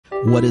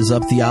What is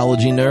up,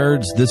 theology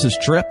nerds? This is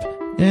Tripp,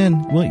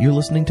 and well, you're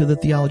listening to the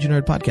Theology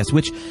Nerd Podcast,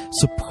 which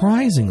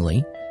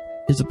surprisingly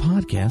is a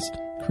podcast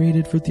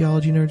created for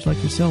theology nerds like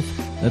yourself.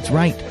 That's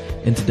right.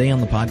 And today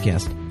on the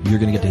podcast, you're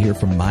going to get to hear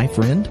from my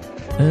friend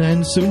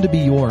and soon to be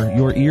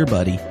your ear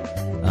buddy,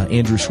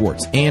 Andrew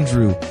Schwartz.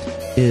 Andrew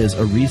is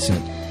a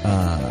recent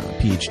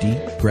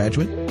PhD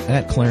graduate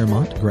at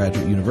Claremont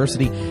Graduate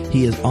University.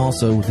 He is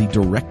also the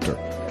director,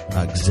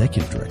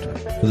 executive director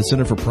for the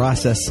Center for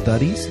Process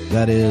Studies.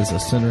 That is a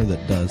center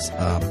that does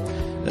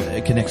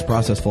it connects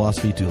process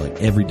philosophy to like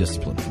every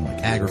discipline, from like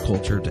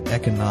agriculture to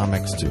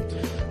economics to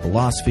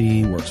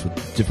philosophy. Works with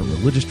different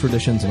religious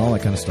traditions and all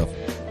that kind of stuff.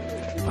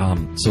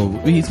 So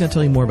he's going to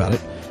tell you more about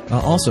it.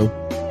 Also,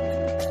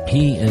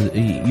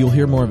 you'll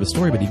hear more of his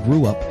story, but he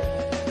grew up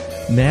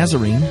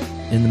Nazarene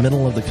in the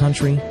middle of the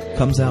country,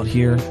 comes out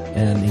here,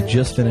 and he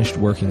just finished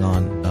working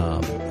on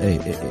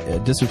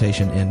a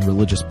dissertation in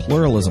religious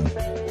pluralism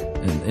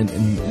and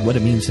what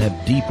it means to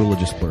have deep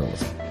religious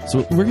pluralism.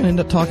 So we're going to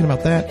end up talking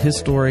about that, his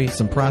story,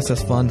 some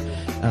process fun,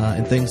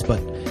 and things. But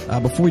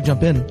before we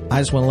jump in, I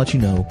just want to let you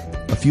know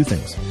a few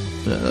things.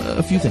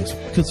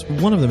 Because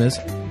one of them is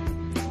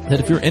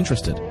that if you're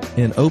interested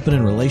in open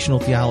and relational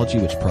theology,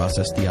 which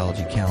process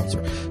theology counts,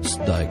 or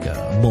like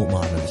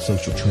modern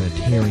social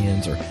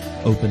Trinitarians, or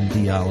open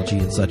theology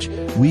and such,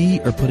 we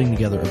are putting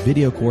together a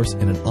video course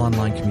and an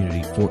online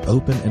community for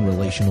open and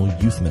relational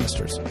youth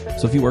ministers.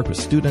 So if you work with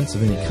students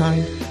of any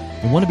kind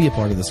and want to be a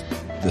part of this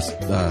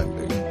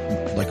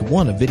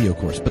a video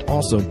course, but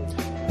also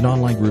an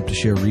online group to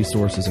share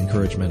resources,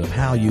 encouragement of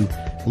how you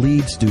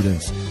lead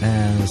students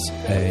as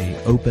a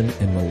open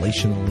and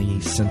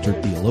relationally centered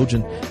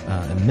theologian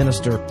and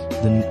minister,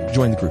 then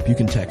join the group. You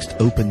can text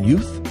Open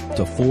Youth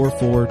to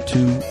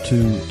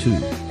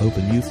 44222.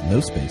 Open Youth, no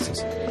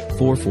spaces,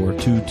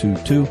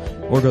 44222,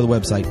 or go to the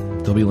website.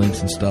 There'll be links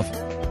and stuff.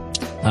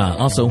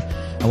 Also,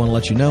 I want to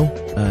let you know,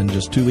 in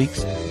just 2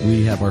 weeks,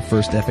 we have our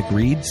first Epic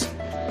Reads.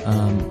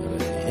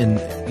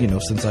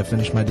 Since I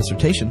finished my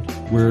dissertation,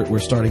 we're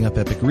starting up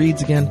Epic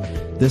Reads again.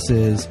 This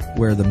is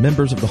where the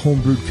members of the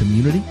homebrewed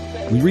community,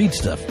 we read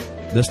stuff.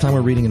 This time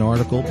we're reading an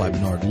article by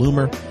Bernard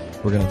Loomer.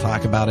 We're going to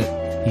talk about it.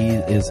 He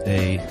is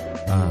a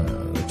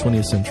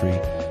 20th century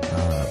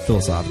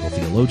philosophical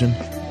theologian.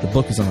 The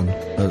book is on,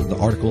 the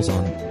article's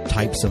on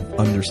types of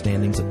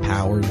understandings of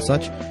power and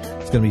such.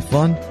 It's going to be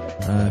fun.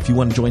 If you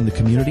want to join the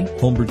community,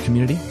 homebrewed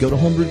community, go to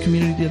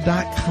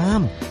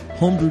homebrewedcommunity.com.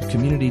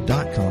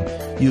 homebrewedcommunity.com.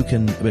 You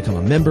can become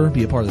a member,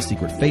 be a part of the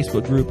secret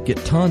Facebook group,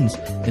 get tons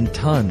and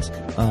tons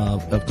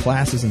of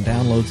classes and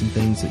downloads and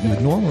things that you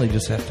would normally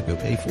just have to go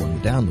pay for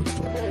in the download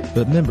store.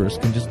 But members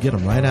can just get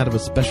them right out of a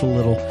special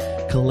little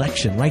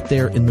collection right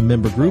there in the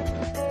member group.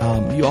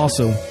 You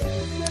also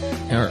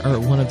are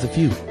one of the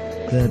few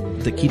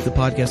that keep the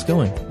podcast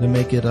going, that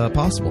make it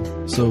possible.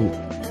 So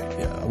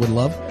I would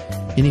love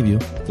any of you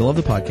that love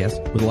the podcast,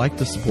 would like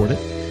to support it,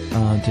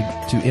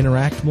 to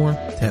interact more,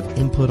 to have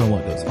input on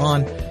what goes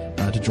on,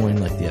 to join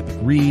like the Epic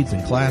Reads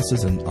and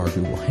classes and our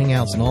Google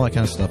Hangouts and all that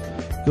kind of stuff.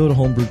 Go to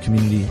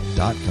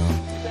homebrewedcommunity.com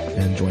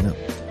and join up.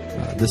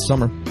 This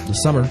summer,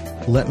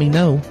 let me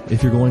know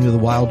if you're going to the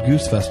Wild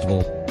Goose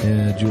Festival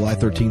July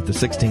 13th to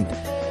 16th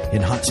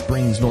in Hot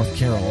Springs, North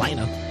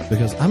Carolina,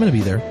 because I'm going to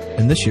be there.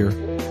 And this year,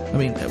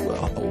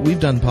 we've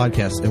done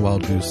podcasts at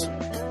Wild Goose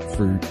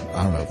for,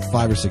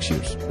 5 or 6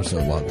 years or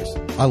so. Wild Goose,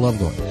 I love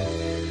going.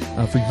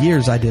 For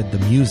years, I did the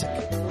music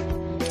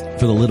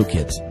for the little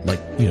kids,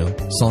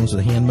 songs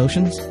with hand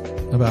motions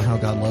about how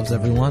God loves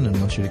everyone and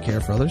wants you to care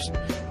for others.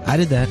 I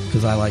did that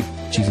because I like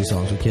cheesy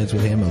songs with kids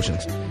with hand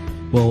motions.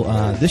 Well,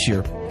 this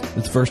year,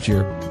 it's the first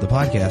year, the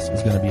podcast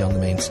is going to be on the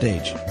main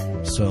stage.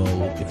 So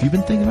if you've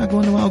been thinking about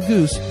going to Wild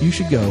Goose, you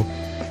should go,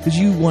 because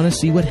you want to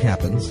see what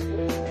happens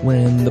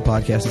when the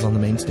podcast is on the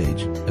main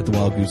stage at the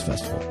Wild Goose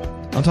Festival.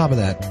 On top of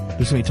that,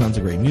 there's going to be tons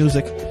of great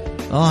music,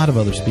 a lot of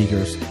other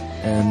speakers,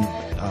 and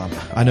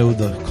I know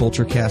the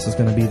Culture Cast is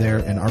going to be there,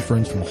 and our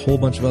friends from a whole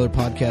bunch of other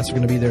podcasts are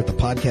going to be there at the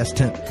podcast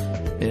tent.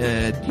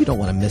 You don't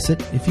want to miss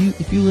it. If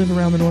you live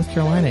around the North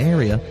Carolina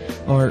area,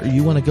 or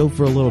you want to go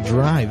for a little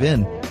drive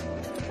in,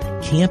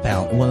 camp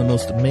out in one of the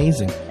most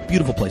amazing,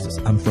 beautiful places.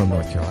 I'm from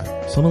North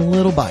Carolina, so I'm a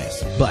little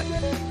biased, but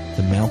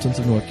the mountains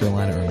of North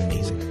Carolina are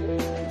amazing.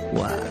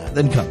 Well,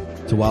 then come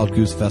to Wild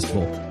Goose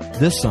Festival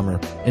this summer,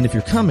 and if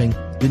you're coming,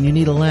 then you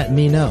need to let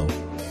me know,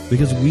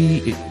 because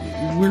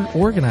we're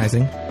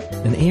organizing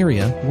an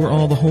area where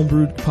all the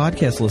homebrewed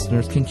podcast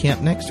listeners can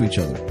camp next to each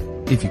other,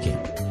 if you can.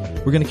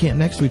 We're going to camp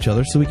next to each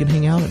other so we can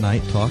hang out at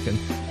night, talk, and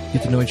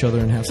get to know each other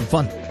and have some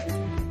fun.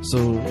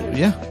 So,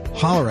 yeah,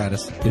 holler at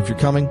us if you're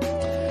coming.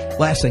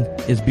 Last thing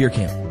is beer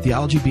camp.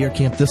 Theology beer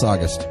camp this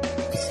August.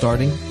 It's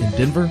starting in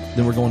Denver,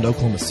 then we're going to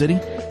Oklahoma City.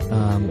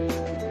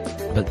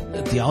 But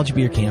Theology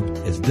Beer Camp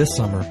is this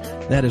summer.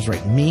 That is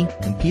right. Me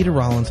and Peter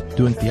Rollins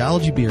doing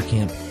Theology Beer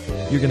Camp.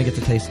 You're going to get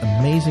to taste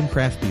amazing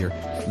craft beer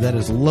that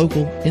is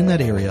local in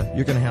that area.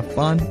 You're going to have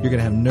fun. You're going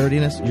to have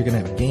nerdiness. You're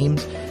going to have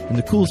games. And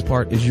the coolest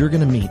part is you're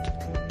going to meet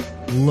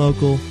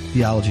local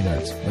theology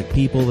nerds, like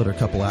people that are a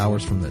couple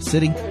hours from the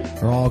city,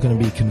 are all going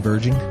to be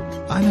converging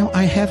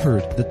I have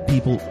heard that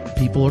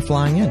people are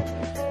flying in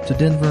to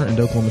Denver and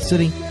Oklahoma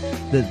City.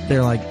 That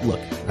they're like,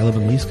 look, I live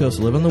on the East Coast,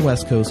 I live on the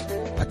West Coast.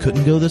 I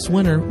couldn't go this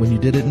winter when you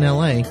did it in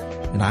LA,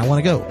 and I want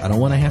to go. I don't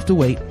want to have to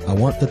wait. I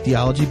want the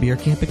Theology Beer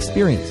Camp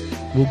experience.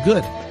 Well,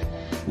 good.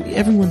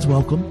 Everyone's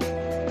welcome.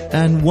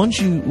 And once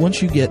you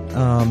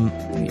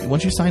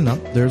sign up,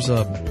 there's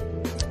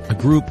a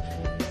group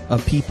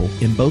of people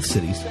in both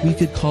cities. We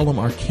could call them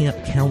our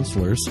camp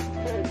counselors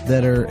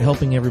that are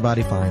helping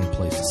everybody find a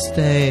place to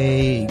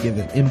stay,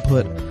 giving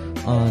input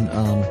on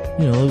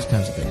those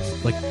kinds of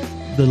things, like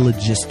the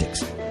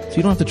logistics. So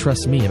you don't have to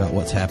trust me about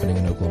what's happening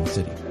in Oklahoma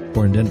City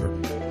or in Denver.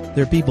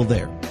 There are people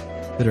there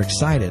that are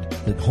excited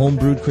that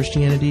homebrewed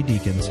Christianity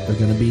deacons are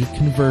going to be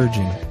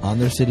converging on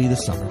their city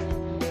this summer.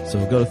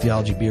 So go to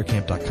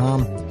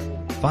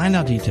theologybeercamp.com, find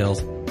out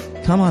details,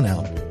 come on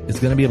out. It's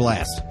going to be a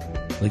blast.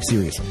 Like,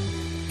 seriously,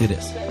 it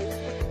is.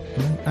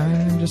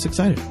 I'm just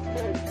excited.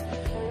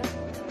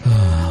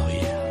 Oh,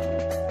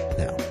 yeah.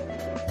 Now,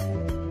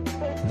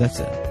 that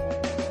said,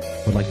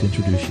 I'd like to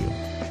introduce you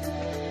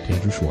to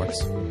Andrew Schwartz.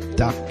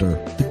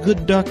 The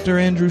good Dr.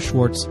 Andrew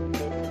Schwartz,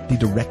 the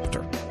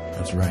director.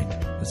 That's right.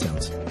 That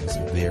sounds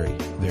very,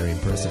 very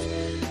impressive.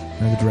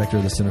 I'm the director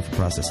of the Center for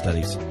Process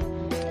Studies.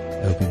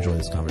 I hope you enjoy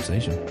this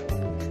conversation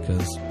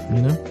because,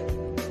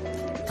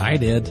 I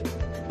did.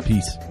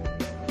 Peace.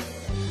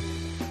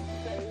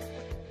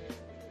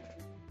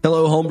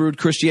 Hello, homebrewed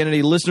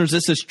Christianity listeners.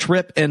 This is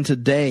Tripp, and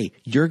today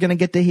you're going to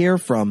get to hear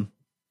from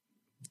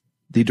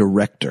the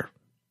director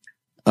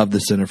of the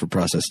Center for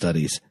Process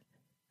Studies,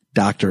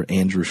 Dr.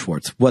 Andrew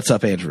Schwartz. What's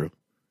up, Andrew?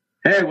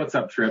 Hey, what's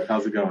up, Tripp?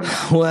 How's it going?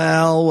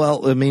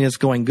 Well, it's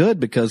going good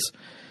because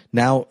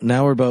now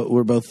we're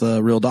both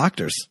real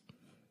doctors.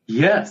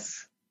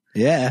 Yes.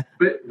 Yeah.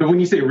 But when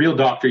you say real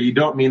doctor, you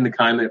don't mean the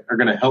kind that are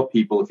going to help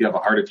people if you have a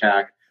heart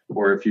attack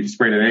or if you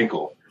sprain an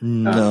ankle.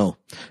 No.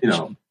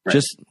 Right.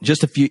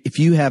 Just if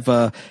you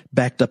have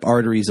backed up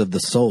arteries of the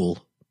soul,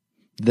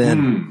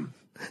 then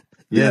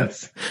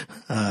yes,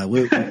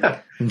 we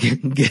can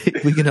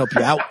help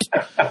you out.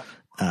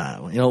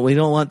 We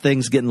don't want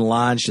things getting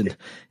launched and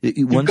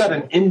you've got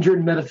an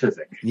injured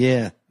metaphysic.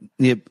 Yeah.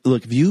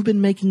 Look, if you've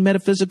been making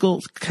metaphysical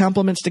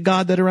compliments to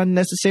God that are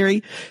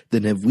unnecessary,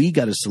 then have we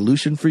got a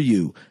solution for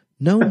you?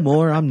 No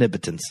more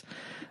omnipotence.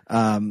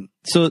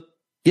 So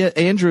yeah,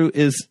 Andrew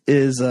is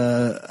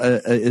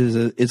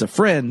a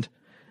friend,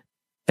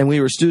 and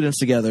we were students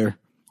together,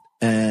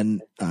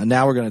 and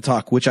now we're going to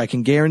talk. Which I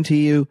can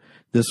guarantee you,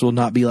 this will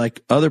not be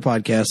like other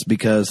podcasts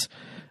because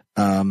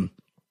I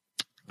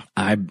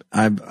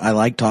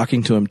like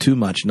talking to him too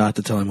much not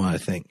to tell him what I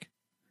think.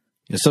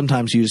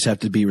 Sometimes you just have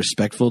to be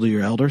respectful to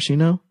your elders,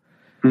 You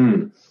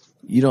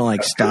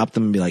don't stop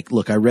them and be like,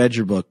 look, I read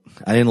your book.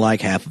 I didn't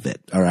like half of it.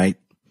 All right.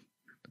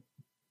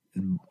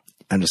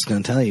 I'm just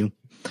going to tell you.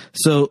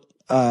 So,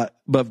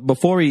 but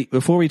before we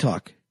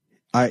talk,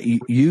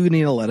 you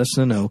need to let us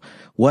know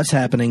what's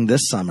happening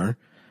this summer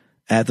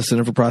at the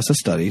Center for Process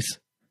Studies,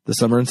 the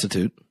Summer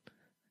Institute.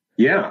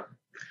 Yeah.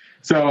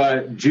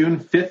 So, June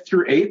 5th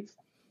through 8th,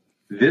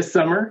 this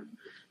summer,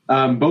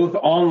 both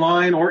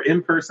online or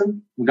in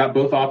person. We've got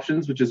both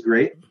options, which is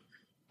great.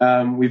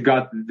 We've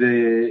got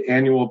the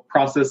annual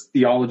Process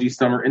Theology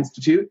Summer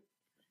Institute.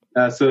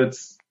 So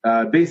it's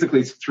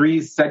basically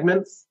 3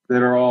 segments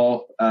that are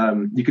all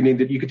you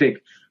can take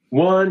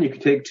one, you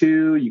can take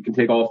 2, you can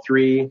take all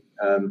 3.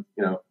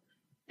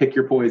 Pick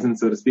your poison,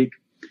 so to speak.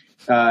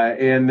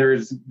 And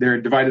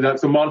they're divided up.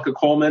 So Monica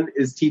Coleman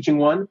is teaching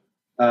one,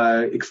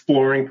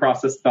 exploring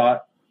process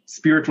thought,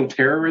 spiritual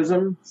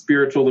terrorism,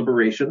 spiritual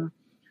liberation.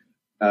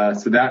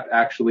 So that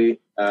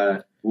actually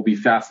will be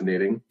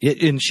fascinating.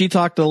 And she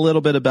talked a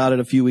little bit about it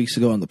a few weeks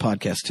ago on the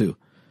podcast too.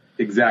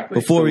 Exactly.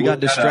 Before we got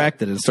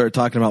distracted and started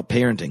talking about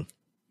parenting.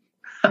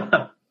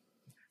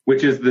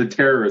 Which is the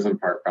terrorism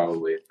part,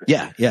 probably.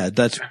 Yeah.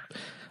 That's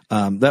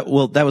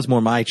that was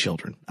more my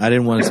children. I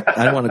didn't want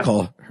to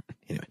call her.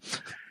 Anyway.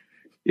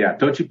 Yeah,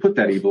 don't you put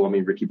that evil on me,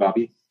 Ricky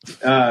Bobby.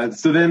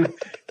 So then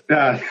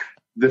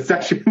the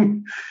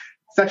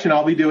section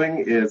I'll be doing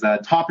is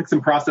topics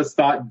and process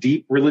thought,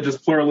 deep religious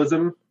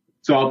pluralism.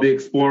 So I'll be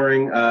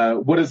exploring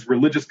what does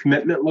religious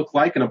commitment look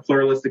like in a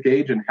pluralistic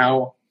age, and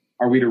how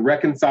are we to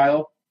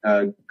reconcile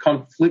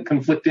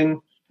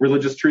conflicting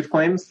religious truth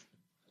claims,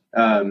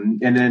 and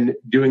then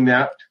doing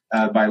that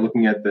by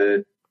looking at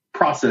the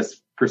process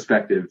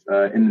perspective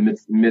in the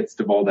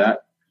midst of all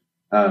that.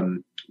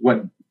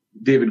 What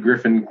David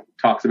Griffin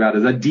talks about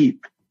is a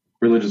deep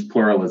religious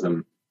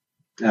pluralism.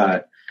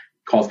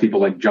 Calls people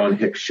like John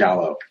Hicks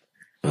shallow.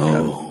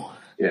 Oh,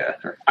 yeah,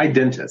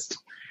 identist.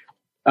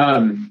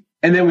 And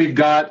then we've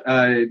got,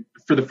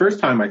 for the first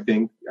time, I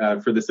think,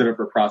 for the Center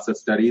for Process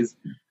Studies,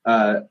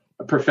 a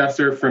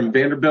professor from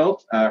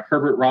Vanderbilt,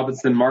 Herbert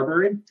Robinson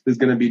Marbury, who's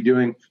going to be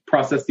doing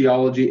process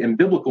theology and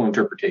biblical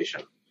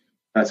interpretation.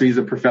 So he's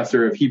a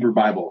professor of Hebrew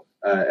Bible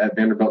at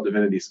Vanderbilt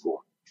Divinity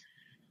School.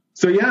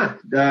 So yeah,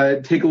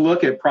 take a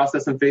look at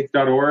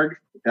processandfaith.org.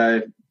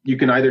 You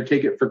can either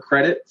take it for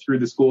credit through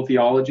the School of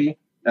Theology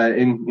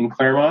in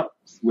Claremont,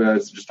 so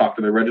just talk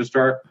to the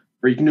registrar,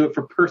 or you can do it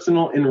for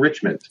personal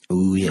enrichment.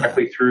 Ooh, yeah.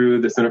 Directly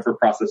through the Center for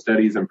Process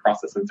Studies and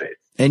Process and Faith.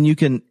 And you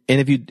can,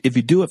 and if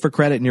you do it for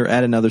credit and you're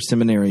at another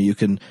seminary, you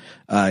can,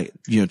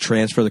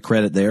 transfer the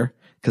credit there.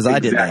 Cause I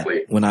did that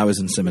when I was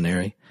in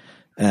seminary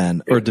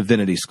or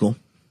divinity school,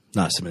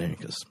 not seminary.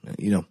 Cause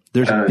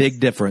there's a big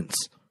difference.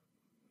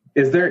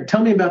 Is there?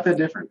 Tell me about that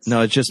difference.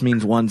 No, it just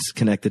means one's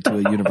connected to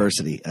a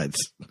university.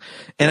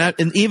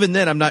 And even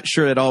then, I'm not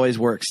sure it always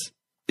works.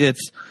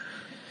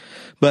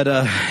 But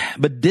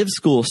div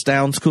school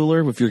sounds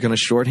cooler if you're going to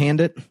shorthand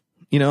it.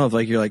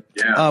 If you're like,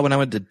 oh, when I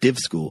went to div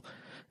school,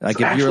 like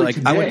so if you're like,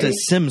 today, I went to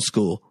sim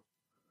school.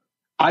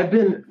 I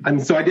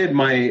did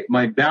my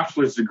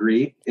bachelor's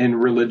degree in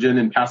religion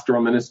and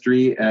pastoral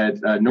ministry at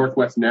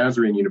Northwest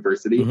Nazarene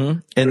University. Mm-hmm.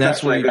 And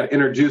that's where I got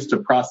introduced to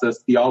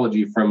process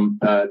theology from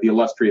the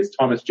illustrious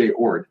Thomas J.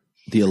 Ord.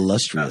 The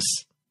illustrious.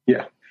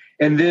 Yeah.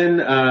 And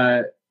then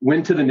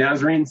went to the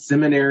Nazarene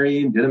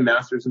Seminary and did a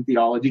master's in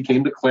theology,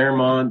 came to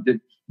Claremont.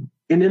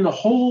 And in the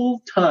whole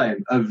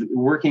time of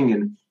working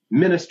in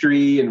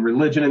ministry and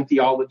religion and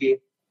theology,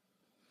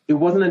 it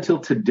wasn't until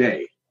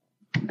today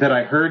that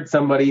I heard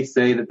somebody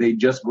say that they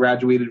just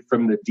graduated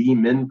from the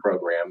D-Min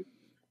program.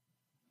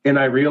 And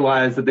I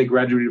realized that they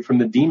graduated from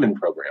the Demon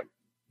program.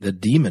 The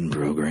Demon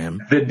program?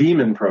 The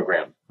Demon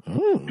program.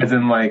 Ooh. As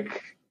in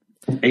like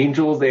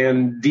angels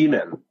and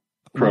demon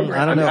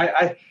program. I don't know.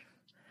 I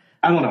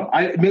don't know.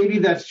 Maybe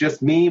that's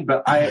just me,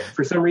 but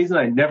for some reason,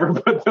 I never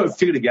put those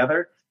two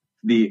together.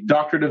 The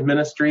doctorate of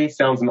ministry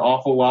sounds an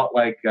awful lot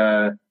like,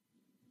 something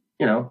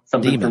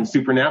demon. from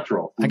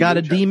Supernatural. I got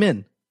a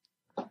demon.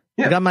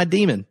 Yeah. I got my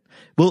demon.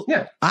 Well,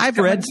 yeah. I've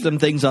read some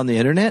things on the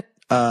internet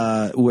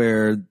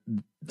where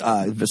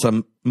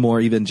some more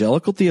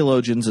evangelical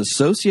theologians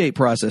associate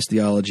process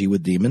theology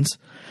with demons.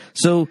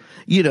 So,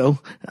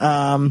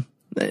 that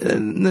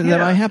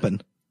might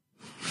happen.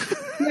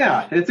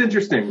 Yeah, it's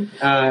interesting.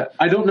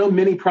 I don't know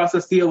many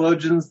process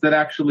theologians that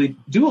actually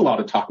do a lot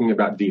of talking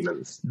about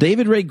demons.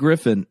 David Ray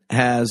Griffin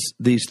has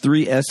these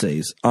 3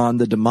 essays on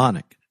the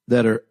demonic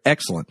that are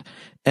excellent.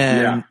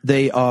 And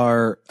they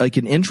are like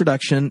an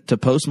introduction to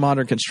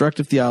postmodern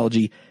constructive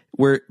theology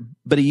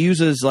but he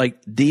uses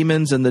like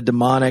demons and the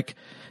demonic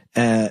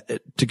to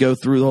go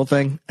through the whole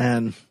thing.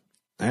 And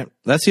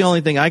that's the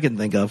only thing I can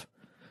think of.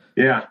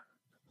 Yeah.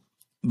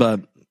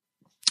 But,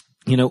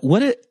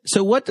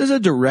 what does a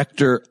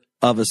director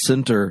of a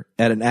center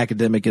at an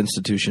academic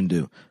institution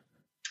do?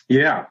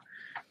 Yeah.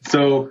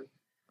 So,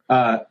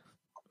 by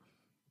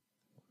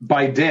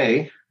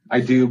day, I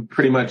do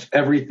pretty much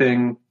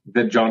everything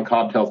that John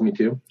Cobb tells me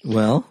to.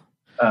 Well,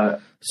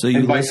 so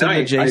you listen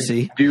to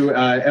JC. I do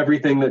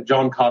everything that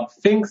John Cobb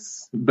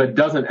thinks, but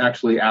doesn't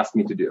actually ask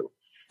me to do.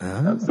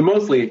 So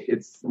mostly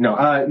it's no.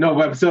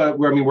 So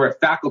we're a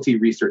faculty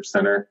research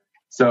center.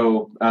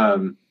 So,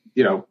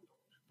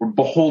 we're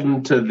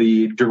beholden to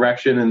the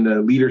direction and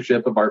the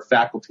leadership of our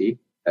faculty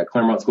at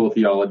Claremont School of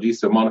Theology.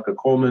 So Monica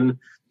Coleman,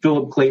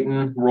 Philip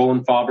Clayton,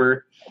 Roland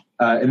Faber,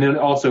 and then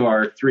also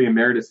our 3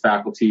 emeritus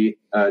faculty,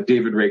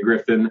 David Ray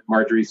Griffin,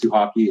 Marjorie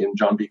Suhaki, and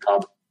John B.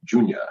 Cobb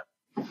Jr.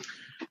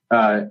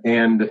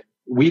 And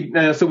we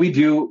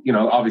do,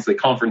 obviously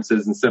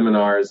conferences and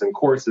seminars and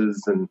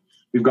courses, and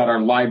we've got our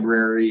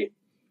library,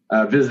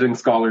 visiting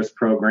scholars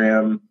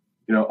program,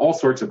 all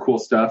sorts of cool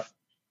stuff.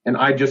 And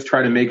I just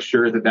try to make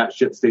sure that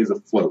ship stays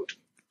afloat.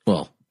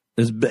 Well,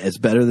 it's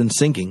better than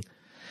sinking.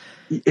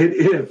 It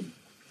is.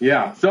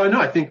 Yeah. So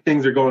I think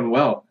things are going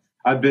well.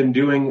 I've been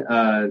doing,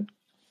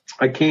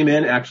 I came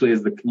in actually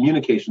as the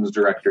communications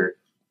director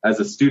as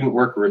a student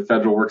worker with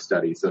Federal Work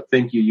Study. So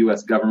thank you,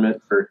 U.S.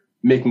 government, for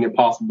making it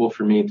possible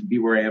for me to be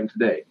where I am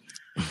today.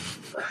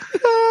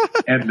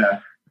 And,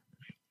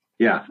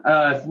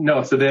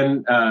 so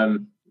then,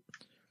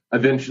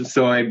 eventually,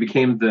 so I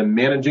became the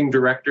managing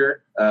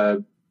director,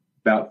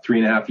 about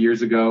 3.5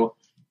 years ago,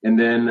 and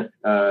then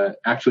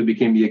actually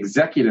became the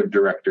executive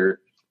director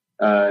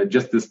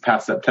just this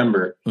past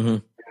September. Mm-hmm.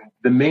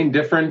 The main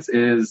difference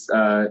is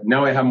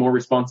now I have more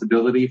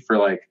responsibility for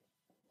like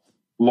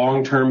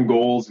long-term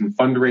goals and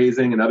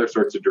fundraising and other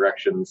sorts of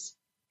directions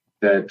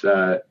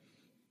that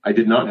I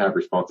did not have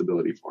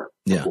responsibility for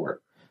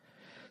before.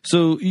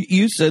 So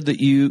you said that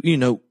you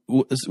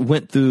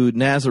went through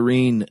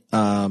Nazarene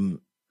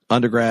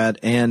undergrad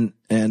and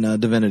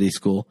divinity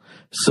school.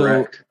 So.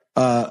 Correct.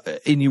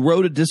 And you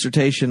wrote a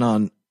dissertation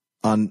on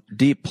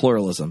deep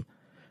pluralism.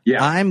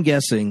 Yeah. I'm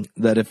guessing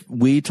that if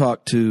we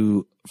talked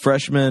to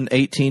freshman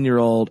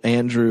 18-year-old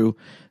Andrew,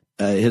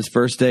 his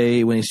first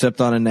day when he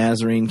stepped on a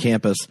Nazarene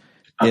campus,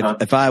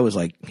 if I was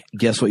like,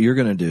 guess what you're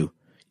going to do?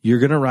 You're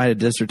going to write a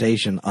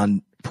dissertation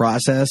on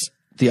process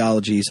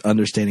theology's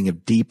understanding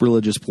of deep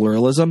religious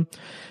pluralism.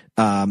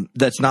 You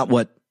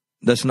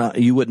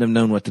wouldn't have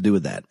known what to do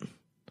with that.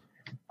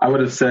 I would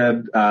have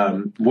said,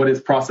 what is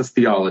process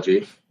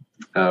theology?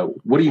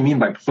 What do you mean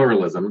by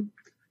pluralism?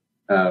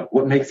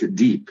 What makes it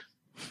deep?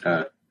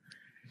 I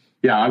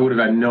would have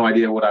had no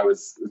idea what I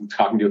was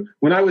talking to.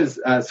 When I was,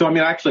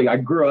 I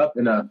grew up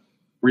in a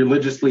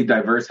religiously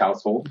diverse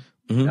household.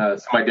 Mm-hmm.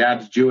 So my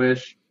dad's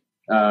Jewish.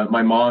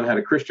 My mom had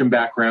a Christian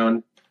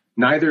background.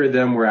 neither of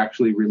them were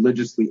actually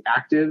religiously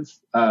active,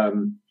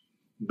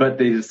 but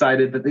they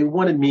decided that they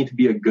wanted me to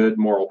be a good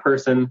moral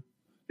person.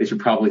 They should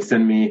probably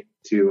send me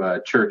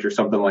to church or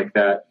something like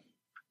that.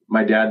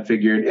 My dad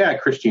figured,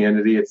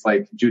 Christianity, it's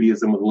like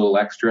Judaism with a little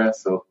extra,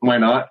 so why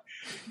not?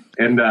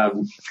 And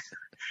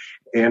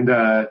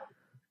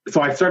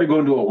so I started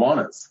going to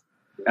Awanas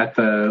at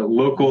the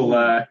local,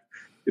 the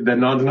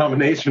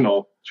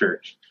non-denominational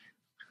church.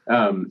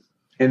 And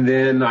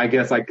then I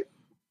guess I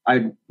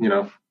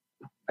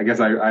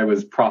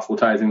was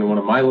proselytizing to one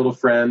of my little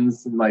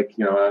friends, like,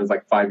 I was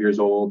like 5 years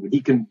old,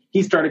 and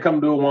he started coming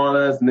to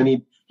Awanas, and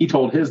then he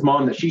told his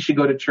mom that she should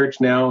go to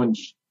church now, and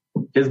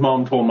his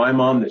mom told my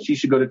mom that she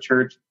should go to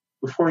church.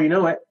 Before you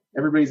know it,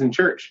 everybody's in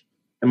church.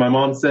 And my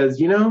mom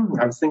says,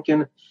 I was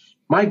thinking,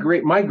 my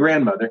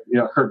grandmother,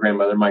 her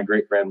grandmother, my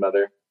great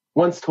grandmother,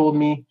 once told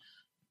me,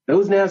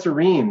 those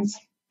Nazarenes,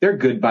 they're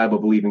good Bible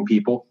believing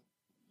people.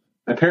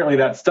 Apparently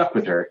that stuck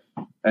with her,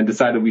 and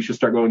decided we should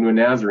start going to a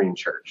Nazarene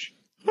church.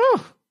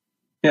 Oh.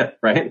 Yeah,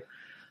 right.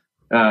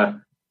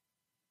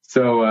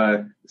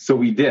 So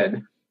we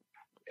did,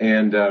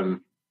 and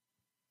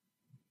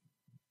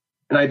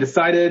I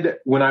decided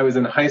when I was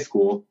in high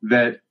school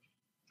that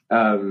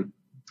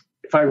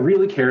if I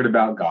really cared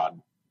about God,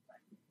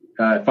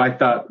 if I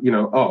thought, if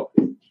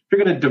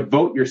you're going to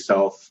devote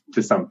yourself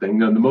to something,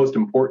 the most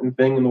important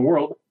thing in the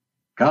world,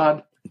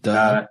 God,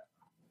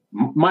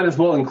 might as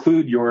well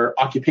include your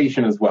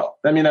occupation as well.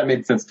 I mean, that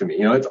made sense to me.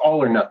 It's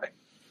all or nothing.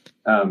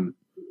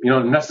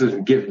 Not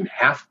necessarily give him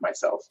half of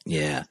myself.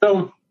 Yeah.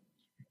 So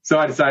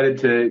I decided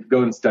to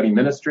go and study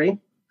ministry.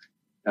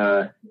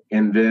 And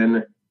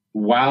then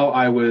while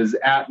I was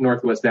at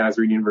Northwest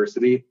Nazarene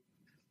University,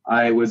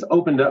 I was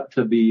opened up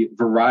to the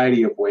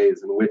variety of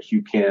ways in which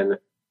you can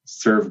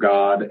serve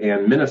God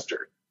and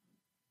minister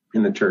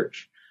in the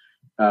church.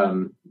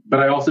 But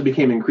I also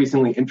became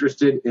increasingly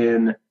interested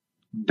in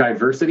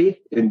diversity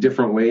in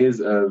different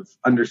ways of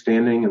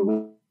understanding and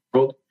living the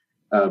world,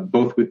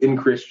 both within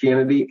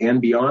Christianity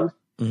and beyond.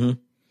 Mm-hmm.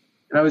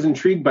 And I was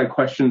intrigued by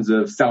questions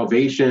of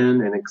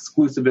salvation and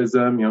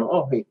exclusivism.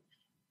 Hey,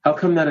 how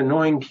come that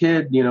annoying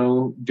kid,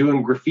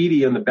 doing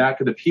graffiti on the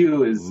back of the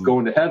pew is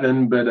going to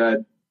heaven,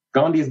 but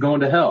Gandhi's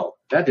going to hell?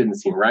 That didn't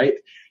seem right.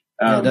 It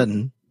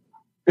doesn't.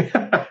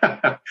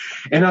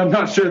 And I'm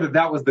not sure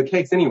that was the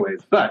case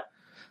anyways, but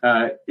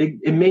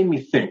it made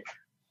me think.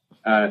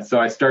 So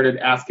I started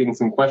asking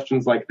some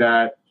questions like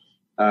that.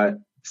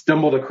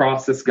 Stumbled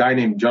across this guy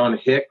named John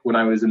Hick when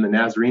I was in the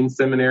Nazarene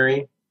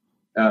seminary,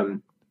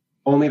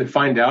 only to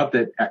find out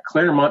that at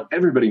Claremont,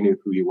 everybody knew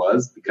who he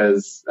was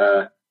because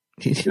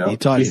he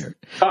taught here.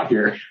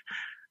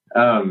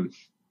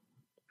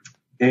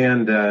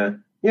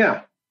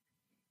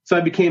 So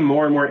I became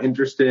more and more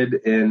interested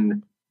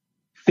in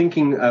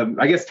thinking of,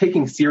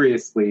 taking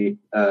seriously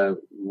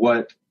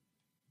what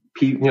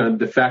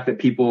the fact that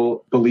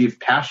people believe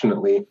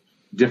passionately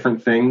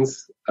different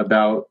things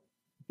about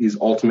these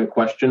ultimate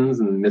questions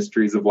and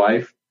mysteries of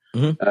life,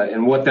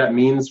 and what that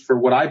means for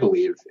what I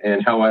believe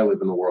and how I live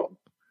in the world.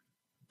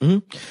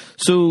 Mm-hmm.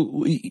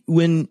 So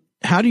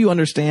how do you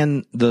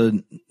understand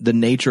the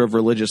nature of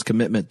religious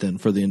commitment then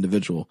for the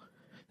individual?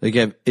 Like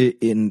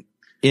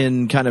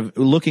in kind of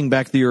looking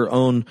back through your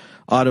own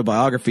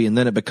autobiography, and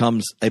then it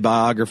becomes a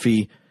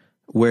biography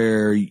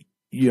where,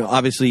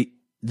 obviously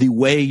the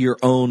way your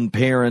own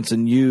parents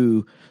and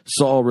you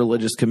saw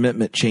religious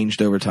commitment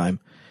changed over time.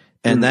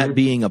 And that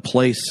being a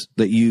place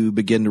that you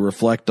begin to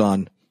reflect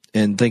on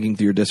and thinking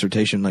through your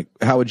dissertation, like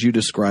how would you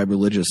describe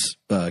religious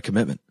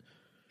commitment?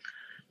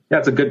 Yeah,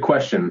 it's a good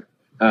question.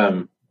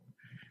 My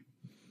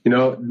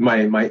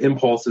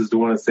impulse is to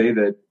want to say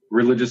that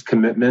religious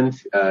commitment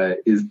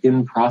is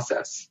in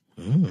process.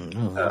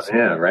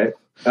 Yeah, right.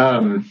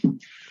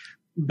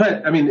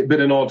 But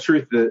in all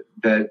truth,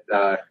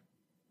 that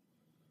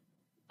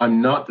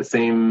I'm not the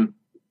same.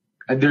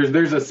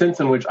 There's a sense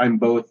in which I'm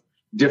both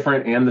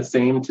different and the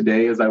same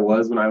today as I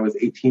was when I was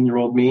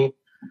 18-year-old me.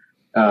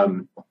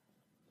 I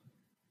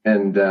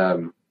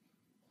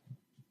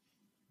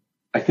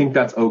think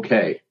that's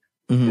okay.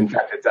 Mm-hmm. In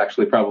fact, it's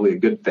actually probably a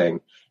good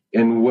thing.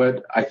 And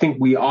what I think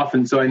we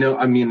often,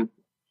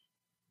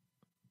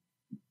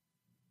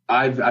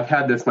 I've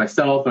had this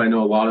myself, and I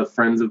know a lot of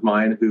friends of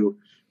mine who,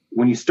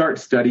 when you start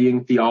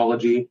studying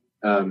theology,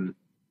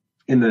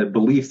 in the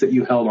beliefs that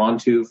you held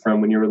onto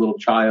from when you were a little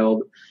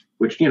child,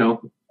 which,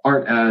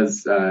 aren't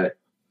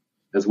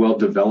as well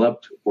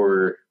developed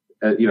or,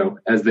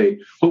 as they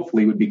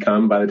hopefully would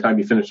become by the time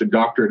you finish a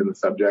doctorate in the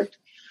subject.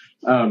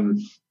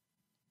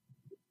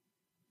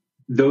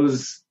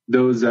 Those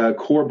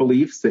core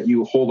beliefs that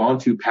you hold on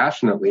to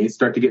passionately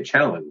start to get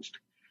challenged.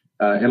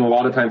 And a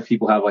lot of times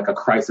people have like a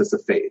crisis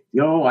of faith.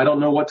 I don't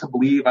know what to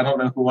believe. I don't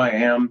know who I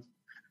am.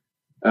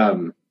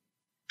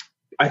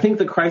 I think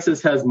the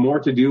crisis has more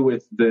to do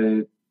with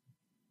the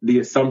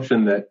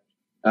assumption that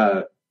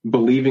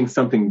believing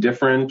something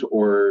different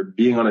or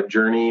being on a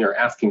journey or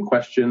asking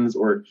questions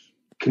or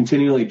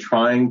continually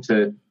trying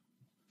to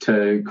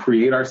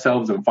create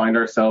ourselves and find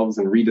ourselves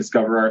and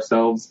rediscover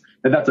ourselves,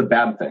 that's a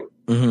bad thing.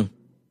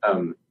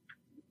 Mm-hmm.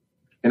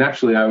 And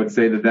actually, I would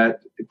say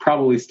that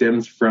probably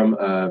stems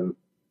from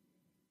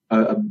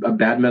a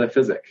bad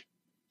metaphysic.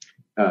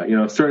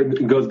 Sort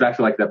of goes back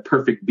to like that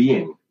perfect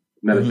being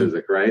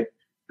metaphysic, right?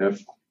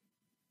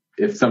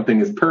 If something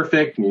is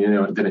perfect,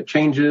 then it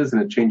changes,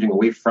 and it's changing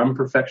away from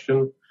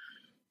perfection.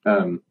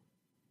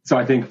 So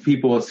I think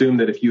people assume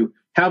that if you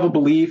have a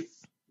belief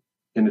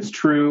and it's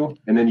true,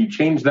 and then you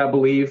change that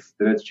belief,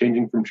 then it's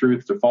changing from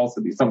truth to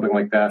falsity, something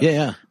like that.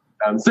 Yeah.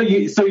 So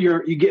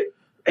you get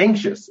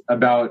anxious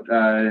about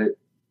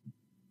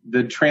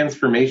the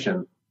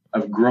transformation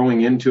of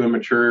growing into a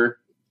mature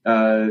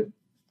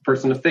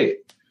person of faith.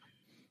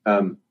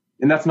 And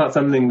that's not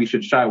something we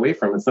should shy away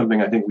from. It's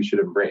something I think we should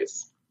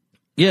embrace.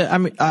 Yeah. I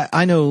mean,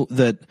 I know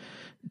that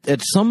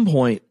at some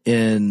point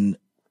in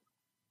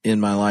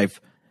my life,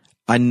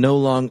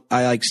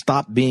 I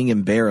stopped being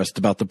embarrassed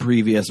about the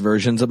previous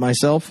versions of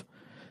myself.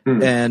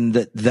 And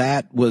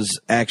that was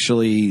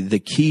actually the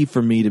key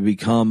for me to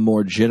become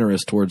more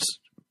generous towards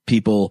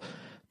people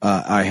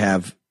I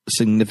have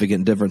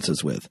significant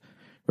differences with,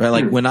 right?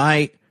 Like when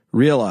I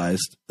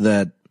realized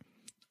that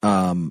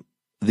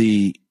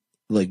the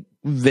like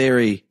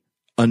very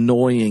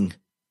annoying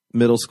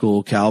middle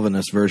school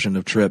Calvinist version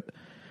of Tripp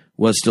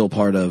was still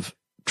part of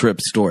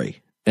Tripp's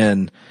story,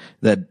 and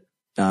that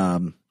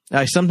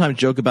I sometimes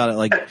joke about it,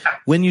 like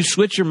when you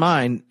switch your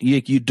mind,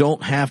 you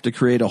don't have to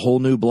create a whole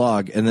new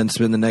blog and then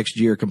spend the next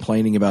year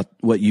complaining about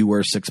what you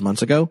were 6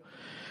 months ago,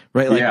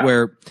 right?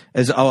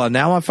 Like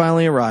now I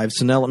finally arrived,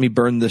 so now let me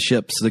burn the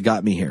ships that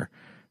got me here,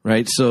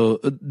 right? So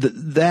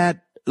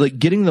that like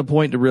getting to the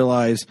point to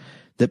realize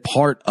that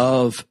part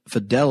of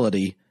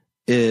fidelity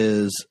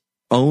is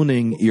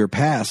owning your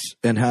past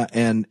and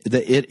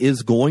that it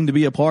is going to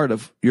be a part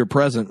of your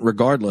present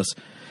regardless.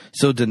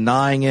 So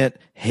denying it,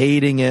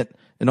 hating it,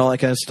 and all that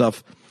kind of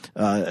stuff,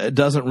 it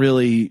doesn't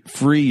really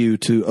free you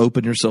to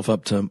open yourself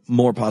up to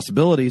more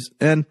possibilities.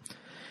 And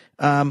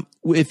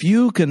if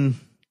you can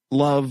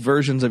love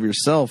versions of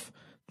yourself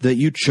that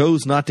you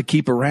chose not to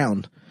keep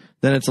around,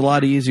 then it's a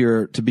lot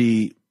easier to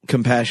be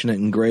compassionate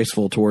and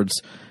graceful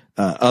towards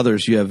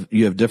others you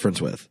have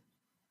difference with.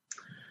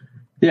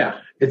 Yeah,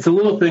 it's a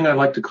little thing I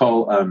like to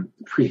call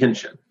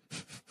prehension.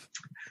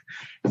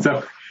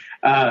 So,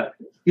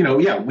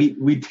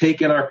 we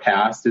take in our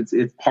past.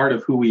 It's part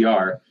of who we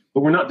are,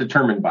 but we're not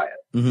determined by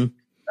it.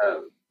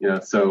 Mm-hmm.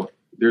 So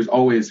there's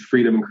always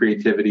freedom and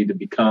creativity to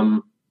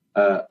become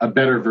a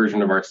better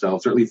version of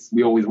ourselves, or at least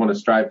we always want to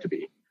strive to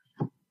be.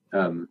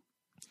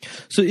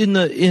 So in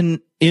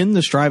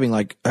the striving,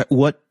 like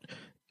what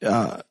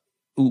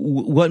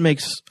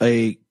makes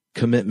a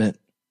commitment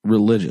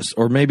religious,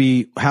 or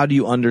maybe how do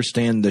you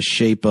understand the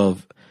shape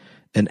of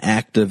an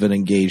active and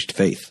engaged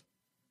faith?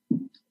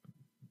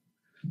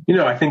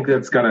 I think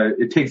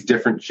it takes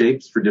different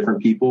shapes for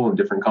different people in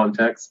different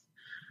contexts.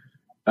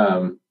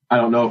 I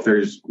don't know if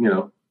there's,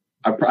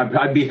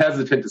 I'd be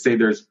hesitant to say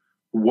there's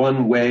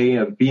one way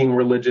of being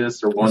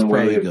religious or one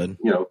way of,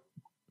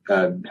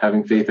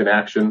 having faith in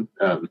action.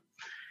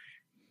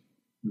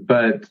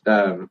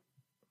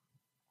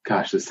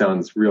 Gosh, this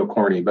sounds real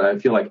corny, but I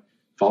feel like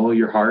follow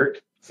your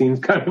heart seems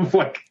kind of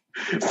like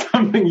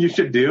something you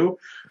should do.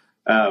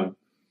 I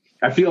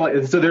feel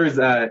like, so there's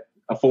a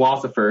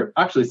philosopher,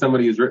 actually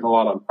somebody who's written a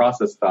lot on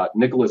process thought,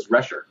 Nicholas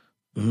Rescher,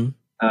 who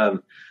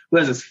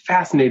has this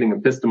fascinating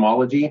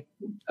epistemology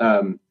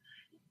of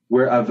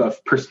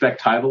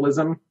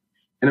perspectivalism.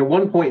 And at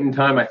one point in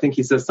time, I think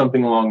he says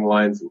something along the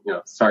lines,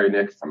 sorry,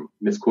 Nick, if I'm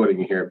misquoting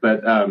you here,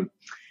 but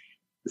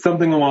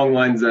something along the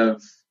lines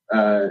of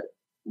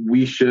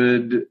we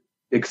should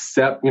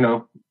accept,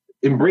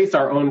 embrace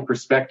our own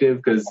perspective,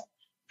 because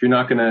if you're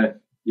not going to,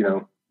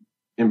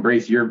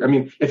 embrace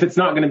if it's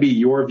not going to be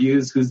your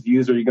views, whose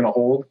views are you going to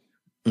hold?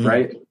 Mm-hmm.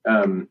 Right.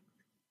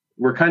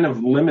 We're kind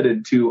of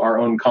limited to our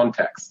own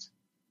context.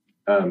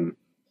 So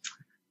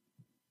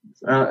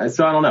I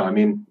don't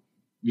know.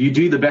 You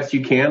do the best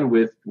you can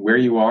with where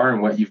you are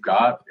and what you've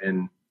got,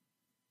 and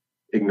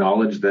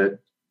acknowledge that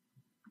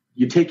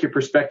you take your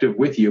perspective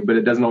with you, but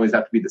it doesn't always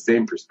have to be the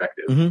same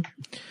perspective. Mm-hmm.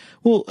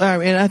 Well,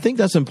 and I think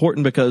that's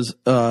important because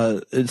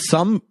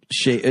some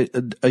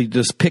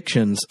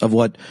depictions of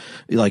what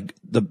like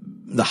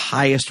the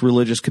highest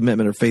religious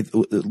commitment or faith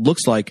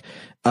looks like,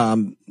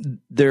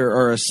 there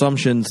are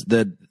assumptions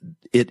that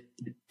it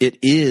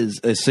is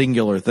a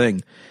singular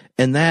thing.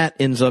 And that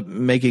ends up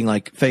making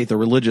like faith or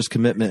religious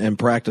commitment and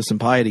practice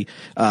and piety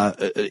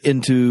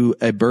into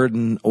a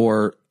burden,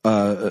 or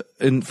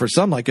and for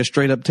some like a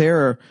straight up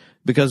terror,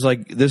 because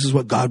like this is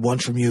what God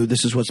wants from you,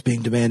 this is what's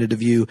being demanded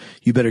of you,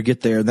 you better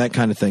get there, and that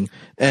kind of thing.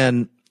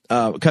 And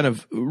kind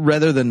of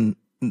rather than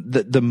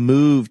the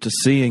move to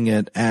seeing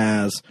it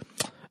as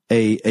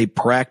a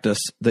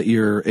practice that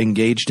you're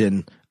engaged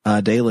in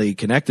daily,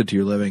 connected to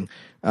your living,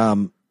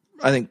 I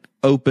think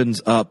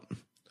opens up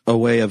a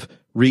way of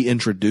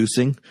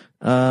reintroducing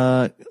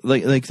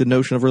like the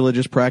notion of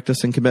religious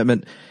practice and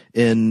commitment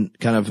in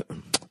kind of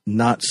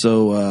not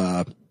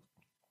so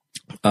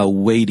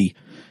weighty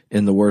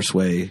in the worst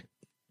way,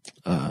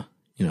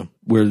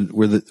 where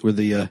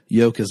the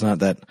yoke is not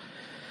that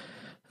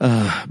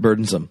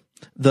burdensome.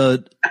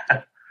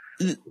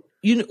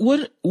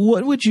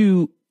 what would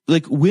you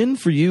like? When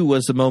for you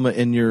was the moment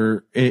in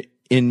your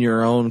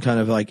own kind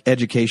of like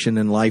education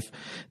in life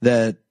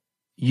that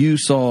you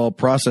saw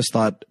process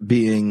thought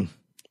being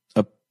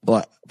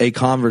a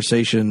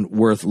conversation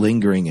worth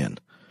lingering in?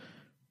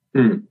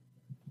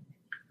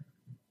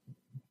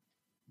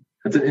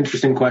 That's an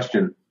interesting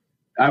question.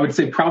 I would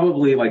say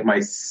probably like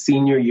my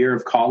senior year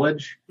of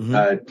college,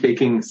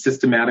 taking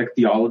systematic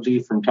theology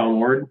from Tom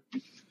Ward,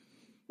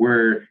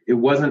 where it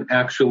wasn't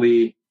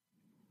actually,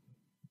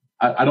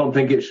 I don't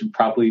think it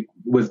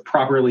was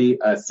properly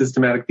a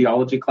systematic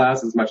theology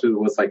class as much as it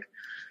was like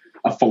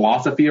a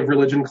philosophy of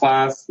religion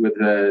class with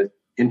the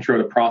intro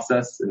to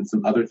process and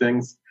some other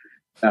things,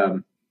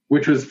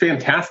 which was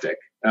fantastic.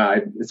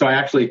 So I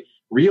actually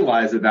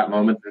realized at that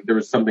moment that there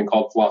was something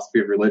called philosophy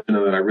of religion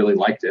and that I really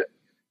liked it.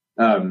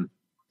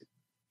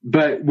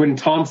 But when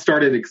Tom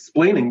started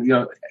explaining,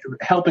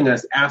 helping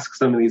us ask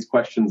some of these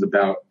questions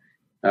about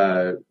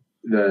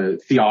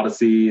the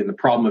theodicy and the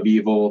problem of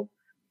evil,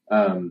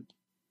 I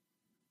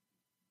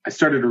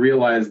started to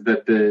realize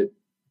that the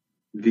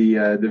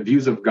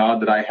views of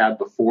God that I had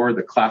before,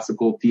 the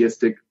classical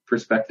theistic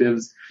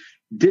perspectives,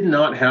 did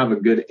not have a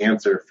good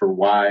answer for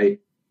why,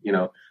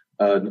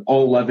 an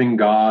all-loving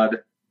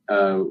God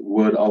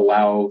would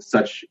allow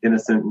such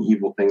innocent and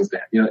evil things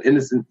to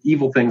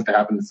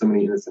happen to so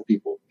many innocent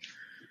people.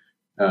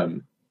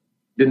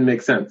 Didn't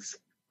make sense.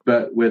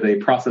 But with a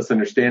process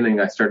understanding,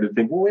 I started to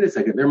think, well, wait a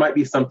second, there might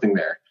be something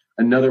there.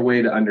 Another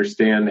way to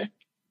understand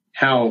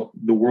how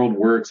the world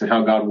works and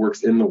how God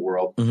works in the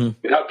world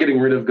without getting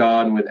rid of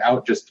God and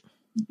without just,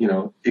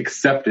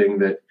 accepting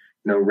that,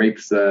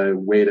 rape's a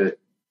way to,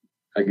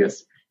 I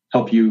guess,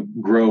 help you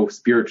grow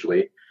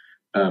spiritually.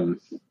 I don't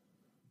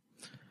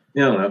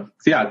know.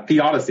 So yeah,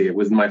 theodicy, it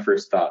was my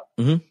first thought.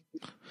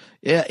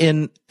 Yeah.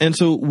 And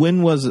so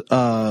when was,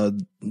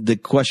 the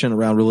question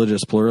around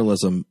religious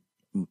pluralism,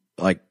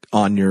 like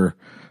on your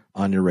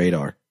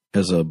radar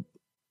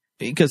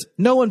because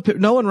no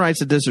one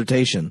writes a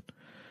dissertation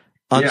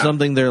on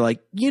something they're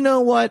like, you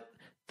know what?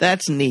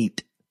 That's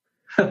neat.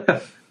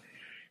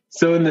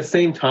 So in the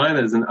same time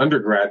as an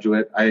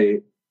undergraduate,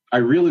 I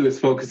really was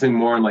focusing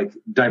more on like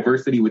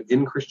diversity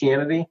within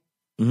Christianity.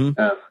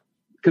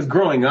 Because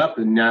growing up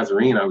in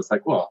Nazarene, I was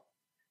like, well,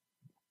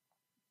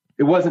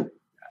 it wasn't,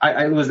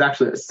 I was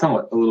actually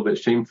somewhat a little bit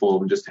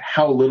shameful of just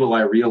how little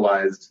I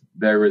realized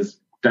there was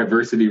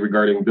diversity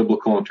regarding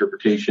biblical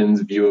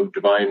interpretations, view of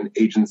divine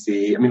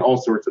agency. I mean, all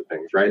sorts of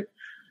things, right?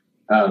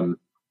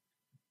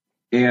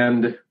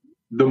 And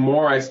the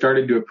more I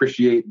started to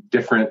appreciate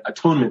different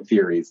atonement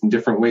theories and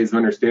different ways of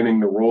understanding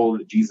the role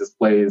that Jesus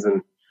plays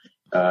in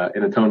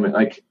atonement,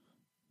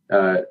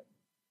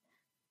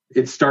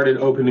 it started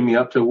opening me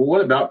up to, well,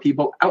 what about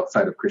people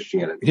outside of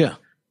Christianity? Yeah.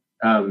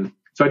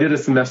 So I did a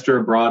semester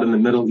abroad in the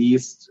Middle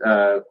East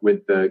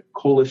with the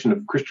Coalition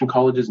of Christian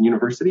Colleges and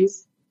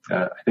Universities.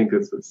 I think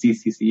it's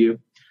CCCU,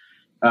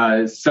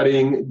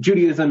 studying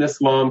Judaism,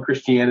 Islam,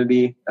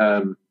 Christianity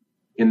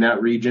in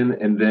that region.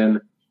 And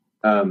then,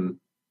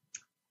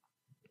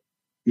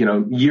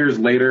 years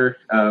later,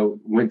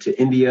 went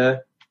to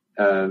India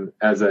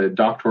as a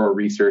doctoral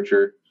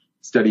researcher,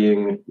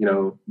 studying,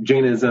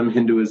 Jainism,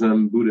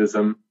 Hinduism,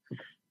 Buddhism,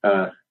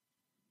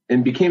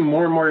 and became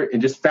more and more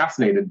just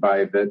fascinated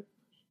by that.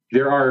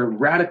 There are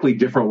radically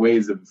different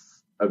ways of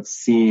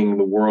seeing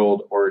the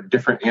world, or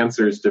different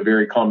answers to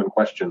very common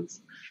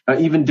questions,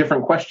 even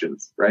different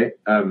questions, right?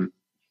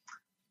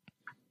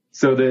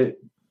 So that,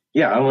 I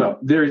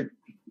don't know.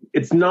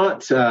 It's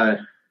not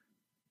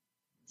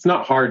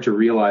hard to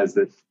realize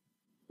that the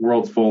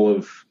world's full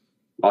of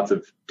lots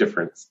of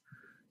difference.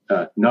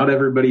 Not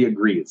everybody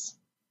agrees.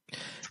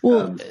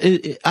 Well,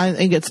 I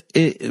think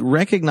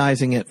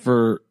recognizing it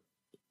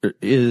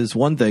is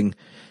one thing.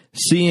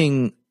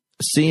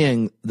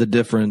 Seeing the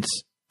difference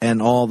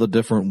and all the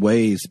different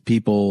ways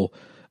people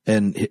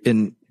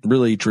and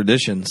really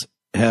traditions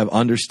have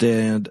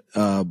understand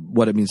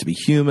what it means to be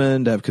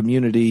human, to have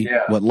community,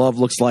 what love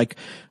looks like,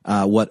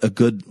 what a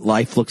good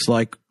life looks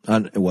like,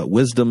 what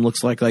wisdom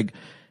looks like. Like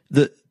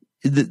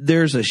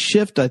there's a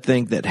shift, I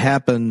think, that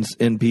happens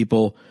in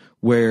people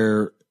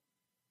where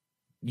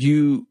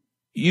you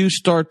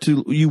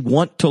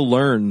want to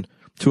learn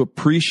to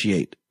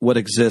appreciate what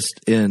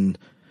exists in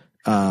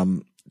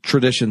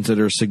traditions that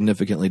are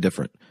significantly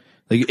different.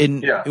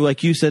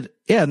 Like you said,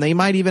 and they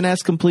might even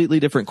ask completely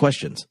different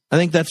questions. I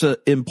think that's an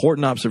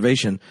important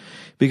observation,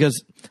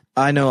 because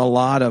I know a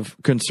lot of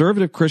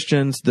conservative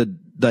Christians that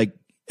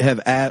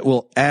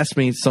will ask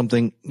me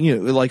something,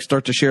 like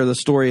start to share the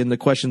story and the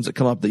questions that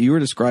come up that you were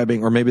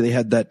describing, or maybe they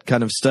had that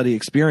kind of study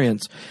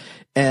experience.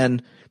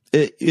 And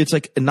it's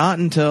like not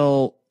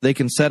until they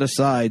can set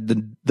aside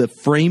the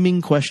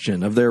framing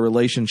question of their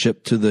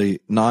relationship to the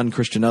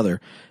non-Christian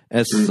other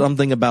as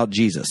something about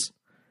Jesus,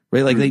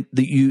 right? Like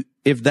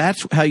if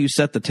that's how you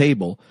set the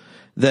table,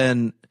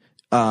 then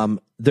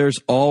there's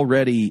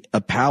already a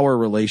power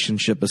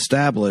relationship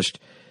established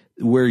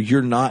where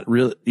you're not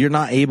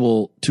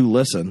able to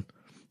listen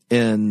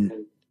and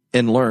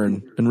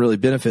learn and really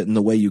benefit in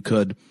the way you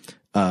could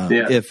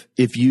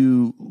If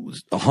you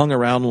hung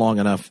around long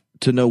enough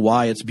to know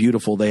why it's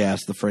beautiful, they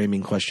ask the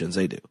framing questions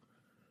they do.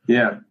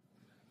 Yeah.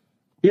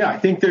 Yeah, I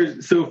think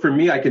so for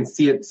me, I can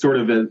see it sort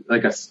of as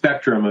like a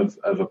spectrum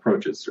of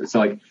approaches. So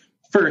like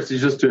first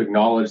is just to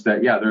acknowledge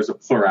that, there's a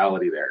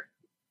plurality there.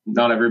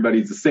 Not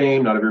everybody's the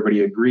same. Not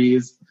everybody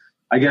agrees.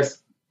 I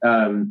guess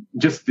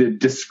just the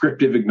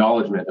descriptive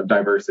acknowledgement of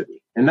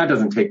diversity. And that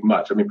doesn't take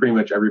much. I mean, pretty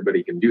much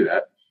everybody can do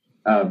that.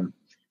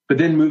 But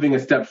then moving a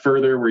step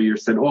further where you're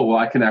saying, oh, well,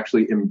 I can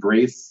actually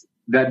embrace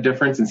that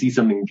difference and see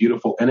something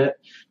beautiful in it.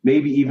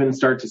 Maybe even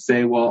start to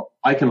say, well,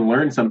 I can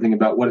learn something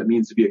about what it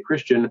means to be a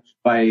Christian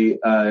by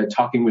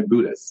talking with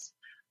Buddhists,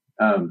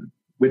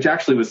 which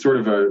actually was sort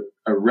of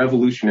a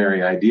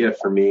revolutionary idea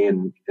for me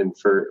and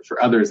for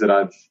others that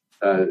I've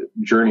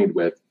journeyed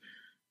with.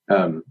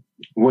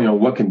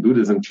 What can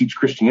Buddhism teach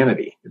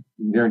Christianity?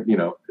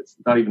 It's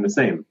not even the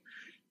same.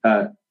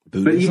 But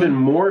even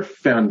more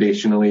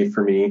foundationally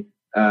for me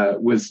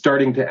was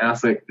starting to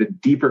ask like the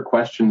deeper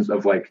questions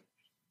of like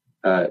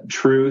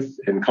truth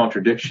and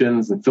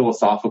contradictions and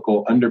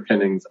philosophical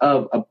underpinnings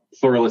of a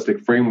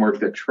pluralistic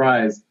framework that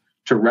tries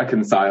to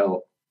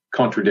reconcile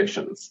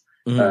contradictions.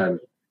 So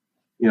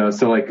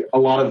like a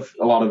lot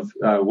of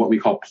what we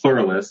call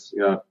pluralists,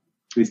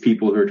 these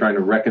people who are trying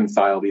to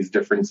reconcile these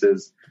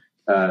differences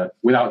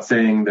without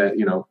saying that,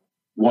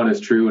 one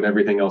is true and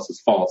everything else is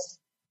false.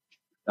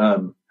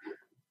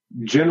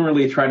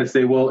 Generally try to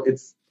say, well,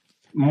 it's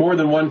more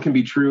than one can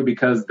be true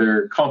because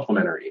they're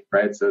complementary,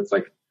 right? So it's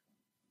like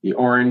the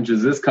orange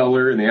is this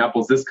color and the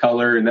apple's this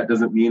color. And that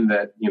doesn't mean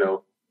that,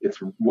 it's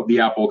what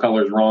the apple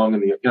color is wrong.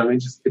 And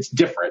it's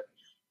different,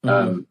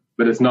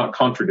 but it's not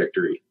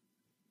contradictory.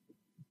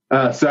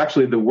 So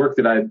actually the work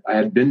that I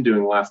had been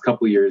doing the last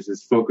couple of years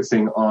is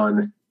focusing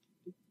on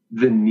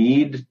the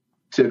need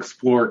to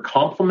explore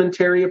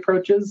complementary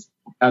approaches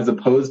as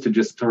opposed to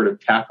just sort of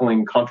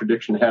tackling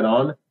contradiction head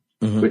on,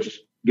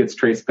 which gets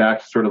traced back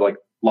to sort of like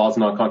laws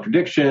of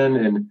non-contradiction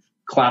and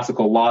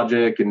classical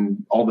logic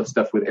and all the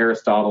stuff with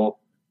Aristotle.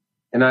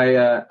 And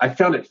I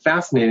found it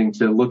fascinating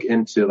to look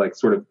into like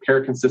sort of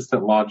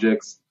pair-consistent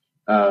logics,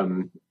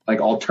 like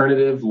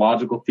alternative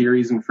logical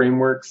theories and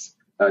frameworks,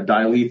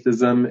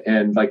 dialethism,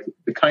 and like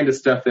the kind of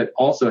stuff that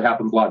also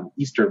happens a lot in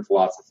Eastern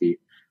philosophy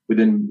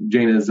within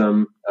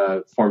Jainism,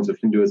 forms of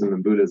Hinduism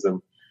and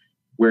Buddhism,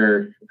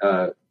 where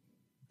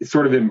it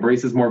sort of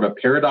embraces more of a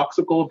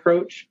paradoxical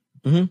approach,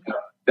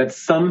 that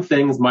some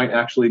things might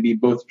actually be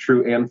both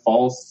true and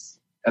false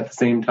at the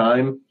same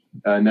time,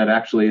 and that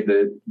actually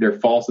they're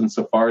false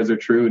insofar as they're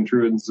true and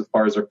true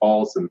insofar as they're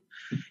false. And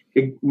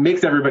it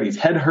makes everybody's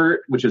head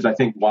hurt, which is, I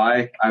think,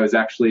 why I was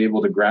actually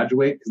able to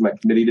graduate, because my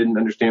committee didn't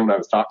understand what I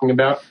was talking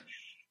about.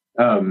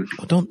 Well,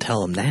 don't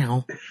tell them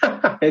now.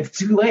 It's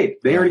too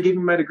late. They already gave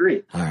me my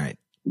degree. All right.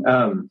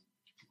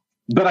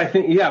 But I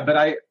think,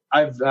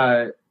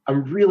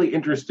 I'm really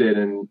interested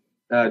in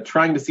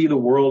trying to see the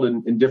world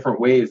in different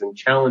ways and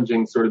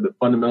challenging sort of the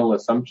fundamental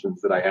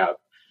assumptions that I have.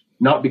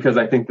 Not because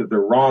I think that they're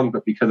wrong,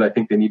 but because I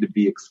think they need to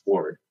be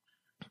explored.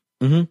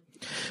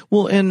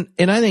 Well, and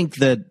I think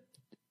that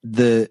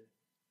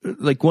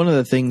one of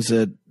the things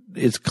that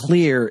is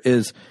clear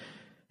is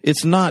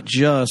it's not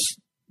just,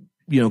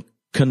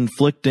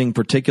 conflicting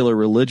particular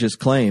religious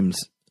claims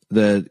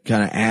that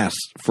kind of ask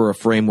for a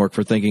framework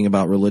for thinking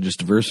about religious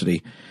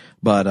diversity.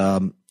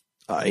 But,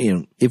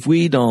 if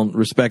we don't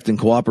respect and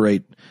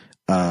cooperate,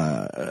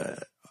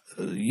 the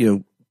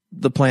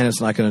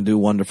planet's not going to do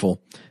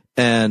wonderful.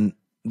 And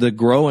the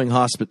growing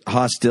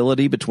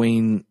hostility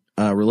between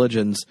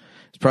religions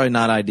is probably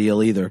not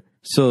ideal either.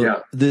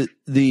 So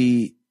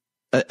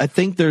I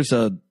think there's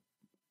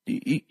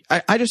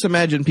I just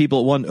imagine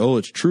people at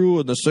it's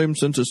true in the same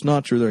sense it's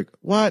not true. They're like,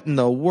 what in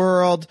the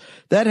world?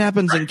 That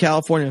happens in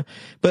California.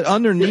 But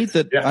underneath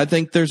it, I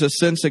think there's a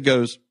sense that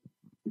goes,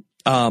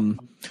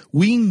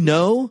 we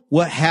know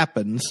what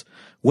happens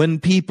when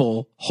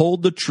people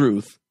hold the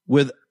truth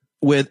with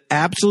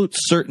absolute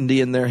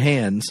certainty in their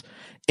hands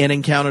and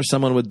encounter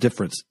someone with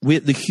difference.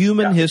 The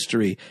human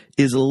history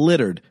is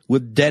littered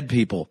with dead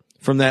people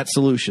from that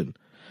solution.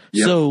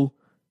 Yep. So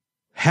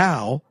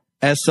how,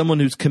 as someone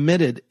who's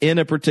committed in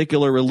a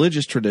particular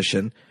religious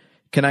tradition,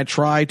 can I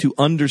try to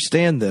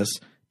understand this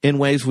in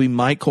ways we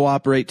might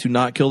cooperate to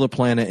not kill the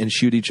planet and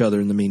shoot each other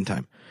in the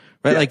meantime?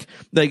 Right? Yeah.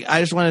 Like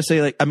I just want to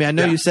say, I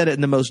know you said it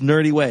in the most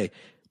nerdy way,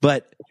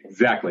 but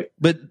exactly.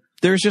 But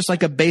there's just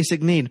like a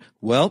basic need.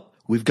 Well,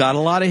 we've got a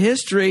lot of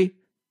history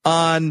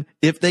on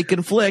if they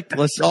conflict,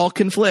 let's all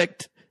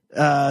conflict.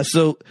 And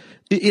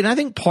I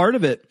think part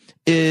of it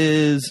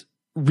is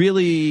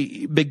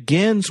really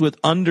begins with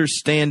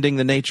understanding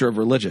the nature of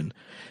religion.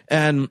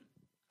 And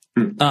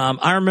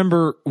I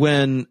remember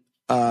when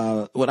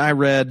I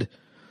read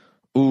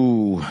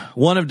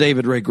one of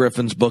David Ray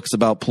Griffin's books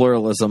about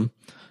pluralism,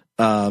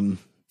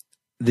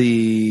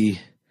 the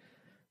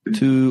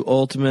Two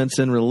Ultimates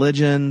in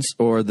Religions,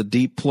 or the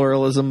Deep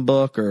Pluralism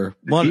book, or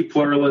Deep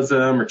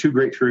Pluralism, or Two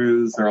Great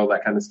Truths, or all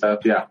that kind of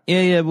stuff. Yeah.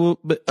 Yeah. Well,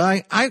 but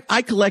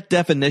I collect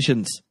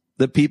definitions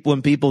that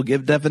when people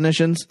give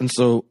definitions. And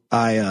so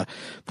I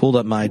pulled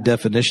up my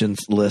definitions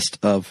list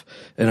and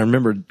I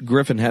remember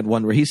Griffin had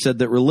one where he said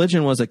that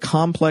religion was a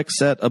complex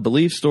set of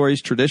beliefs,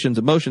 stories, traditions,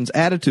 emotions,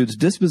 attitudes,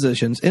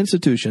 dispositions,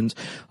 institutions,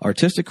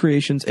 artistic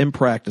creations, and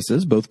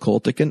practices, both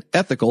cultic and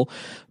ethical,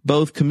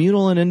 both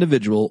communal and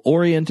individual,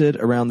 oriented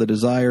around the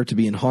desire to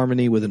be in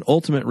harmony with an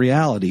ultimate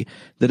reality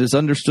that is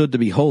understood to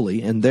be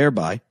holy and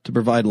thereby to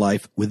provide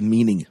life with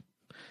meaning.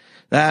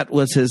 That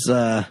was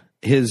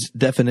his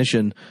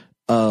definition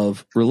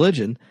of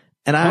religion.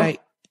 And I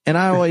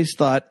always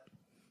thought,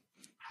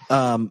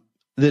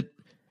 that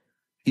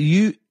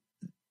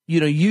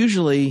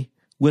usually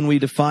when we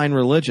define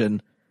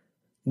religion,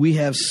 we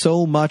have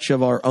so much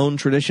of our own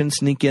tradition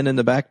sneak in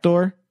the back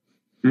door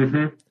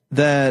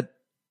that,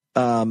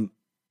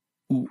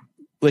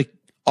 like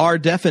our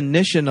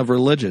definition of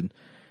religion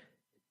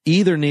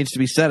either needs to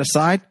be set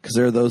aside because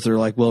there are those that are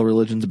like, well,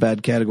 religion's a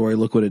bad category.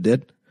 Look what it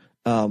did.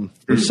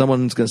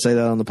 Someone's going to say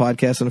that on the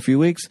podcast in a few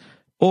weeks,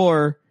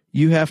 or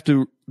you have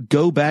to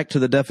go back to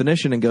the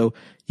definition and go,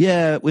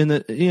 yeah, when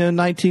the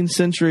 19th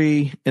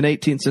century and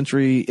 18th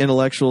century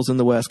intellectuals in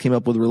the West came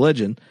up with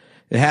religion,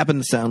 it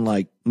happened to sound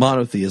like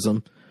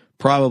monotheism,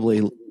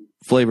 probably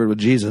flavored with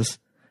Jesus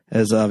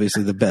as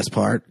obviously the best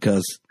part,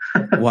 because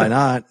why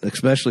not?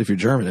 Especially if you're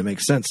German, it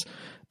makes sense.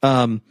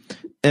 And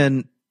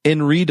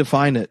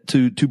redefine it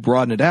to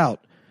broaden it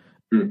out.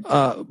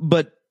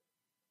 But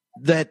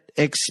that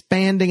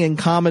expanding and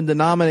common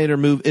denominator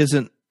move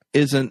isn't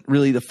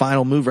really the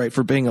final move, right?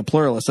 For being a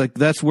pluralist. Like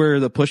that's where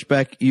the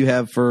pushback you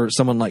have for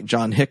someone like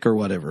John Hick or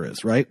whatever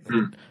is, right?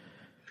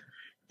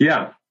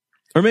 Yeah.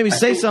 Or maybe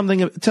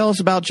tell us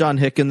about John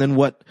Hick and then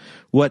what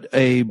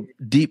a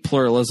deep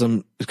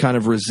pluralism is kind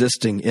of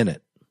resisting in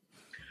it.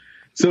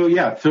 So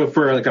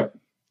for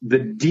the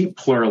deep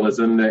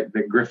pluralism that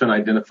Griffin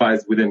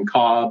identifies within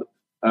Cobb,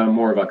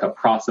 more of like a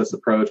process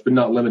approach, but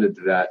not limited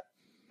to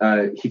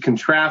that. He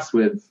contrasts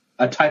with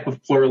a type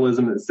of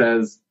pluralism that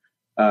says,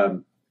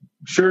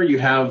 sure, you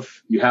have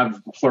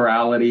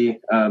plurality,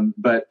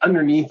 but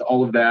underneath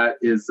all of that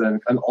is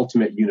an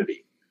ultimate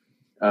unity.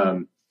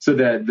 So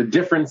that the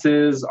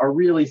differences are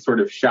really sort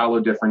of shallow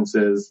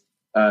differences.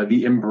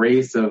 The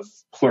embrace of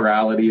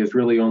plurality is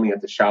really only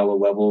at the shallow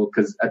level,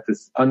 because at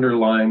this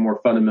underlying,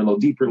 more fundamental,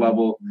 deeper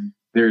level,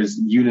 there's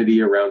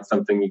unity around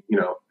something,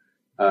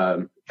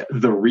 the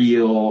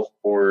real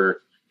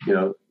or,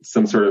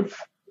 some sort of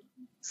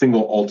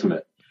single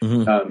ultimate.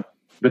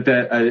 But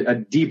that a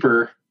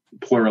deeper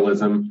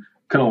pluralism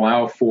can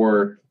allow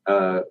for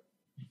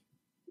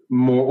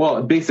more,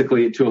 well,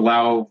 basically to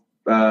allow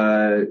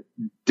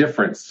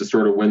difference to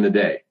sort of win the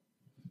day.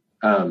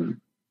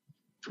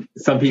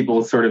 Some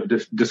people sort of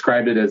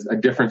described it as a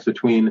difference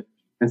between,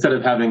 instead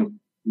of having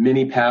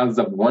many paths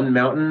up one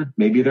mountain,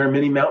 maybe there are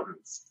many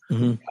mountains,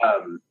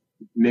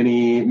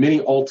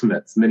 many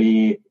ultimates,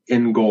 many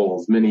end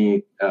goals,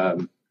 many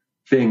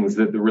things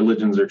that the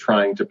religions are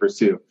trying to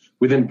pursue.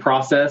 Within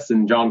Process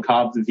and John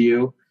Cobb's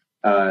view,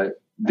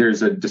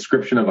 there's a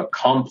description of a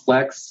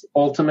complex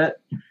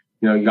ultimate.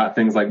 You got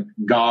things like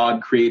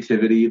God,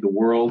 creativity, the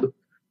world.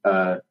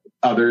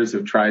 Others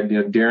have tried,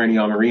 Darren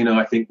Yamarino,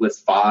 I think,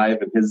 lists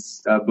 5 in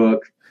his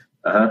book.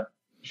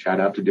 Shout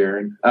out to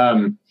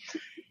Darren.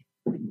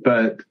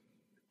 But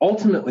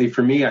ultimately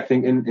for me, I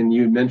think, and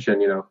you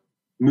mentioned,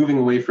 moving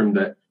away from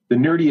the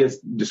nerdiest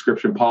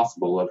description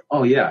possible of,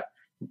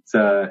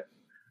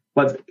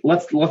 it's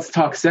let's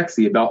talk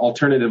sexy about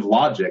alternative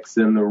logics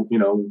and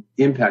the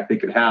impact they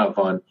could have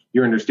on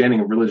your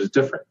understanding of religious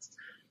difference.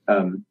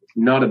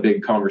 Not a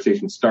big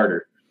conversation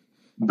starter,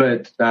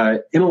 but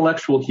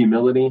intellectual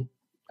humility,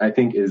 I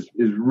think, is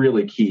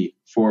really key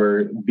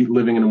for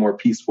living in a more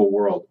peaceful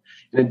world.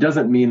 And it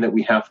doesn't mean that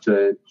we have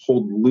to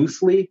hold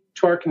loosely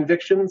to our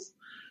convictions,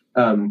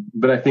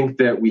 but I think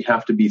that we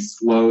have to be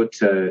slow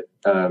to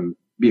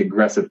be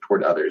aggressive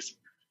toward others.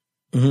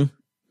 Mm-hmm.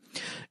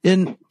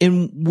 And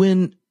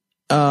when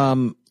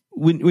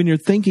you're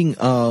thinking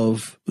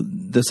of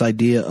this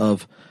idea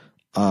of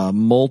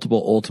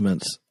multiple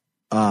ultimates,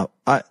 how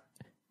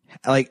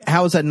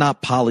is that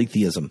not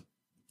polytheism?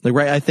 Like,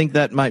 right? I think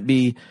that might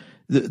be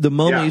the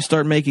moment you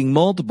start making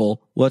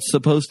multiple, what's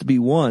supposed to be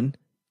one.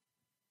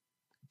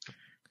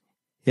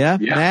 Yeah.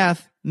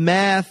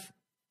 Math.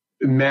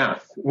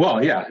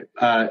 Well, yeah.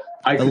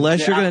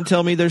 Unless you're going to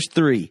tell me there's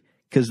 3,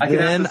 because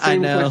then I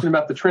know. Question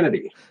about the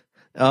Trinity.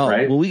 Oh,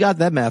 right? Well, we got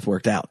that math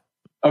worked out.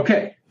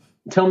 Okay.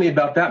 Tell me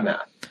about that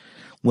math.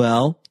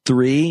 Well,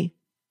 3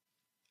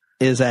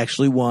 is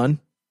actually 1.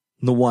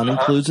 The 1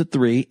 includes a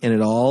 3, and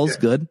it all is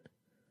good.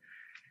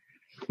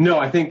 No,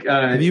 I think.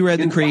 Have you read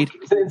the Creed?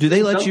 Do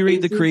they let you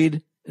read the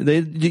Creed?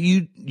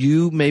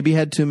 You maybe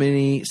had too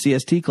many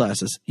CST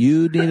classes.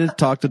 You need to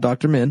talk to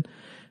Dr. Min.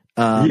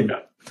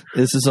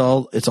 This is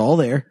all. It's all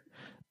there.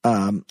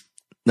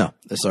 No,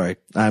 sorry,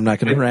 I'm not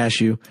going to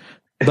harass you,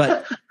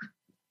 but.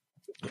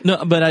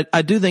 No, but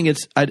I do think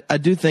I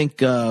do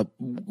think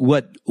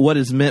what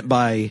is meant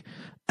by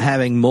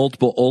having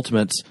multiple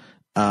ultimates.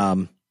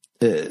 Say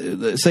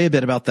a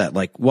bit about that.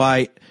 Like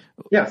why?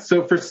 Yeah.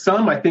 So for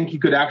some, I think you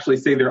could actually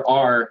say there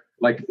are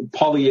like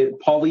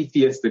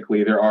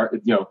polytheistically, there are,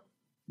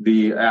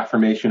 the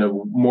affirmation of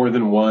more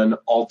than one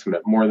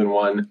ultimate, more than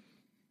one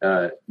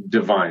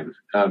divine.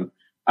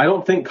 I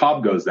don't think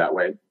Cobb goes that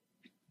way.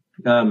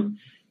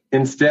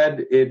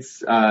 Instead,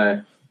 it's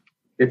a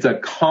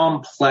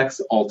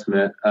complex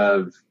ultimate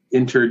of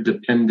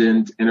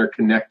interdependent,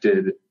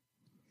 interconnected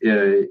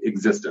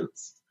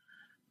existence,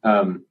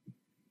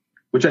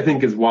 which I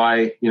think is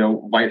why,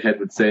 Whitehead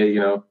would say,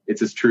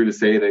 it's as true to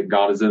say that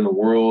God is in the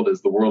world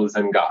as the world is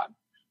in God.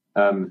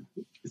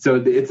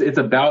 So it's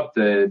about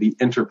the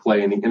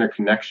interplay and the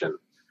interconnection,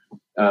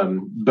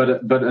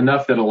 but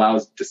enough that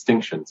allows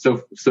distinction.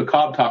 So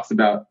Cobb talks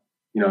about,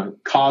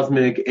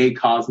 cosmic,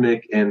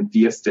 acosmic, and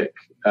theistic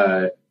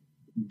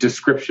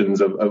descriptions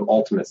of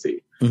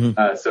ultimacy.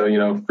 Mm-hmm.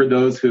 So, for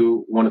those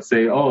who want to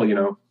say,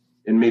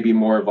 and maybe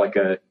more of like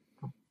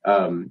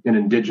an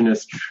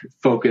indigenous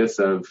focus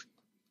of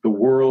the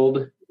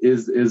world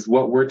is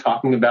what we're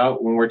talking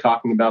about when we're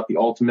talking about the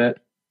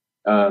ultimate,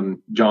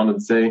 John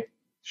would say,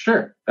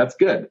 sure, that's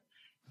good.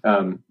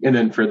 And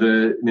then for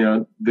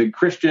the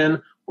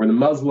Christian or the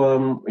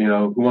Muslim,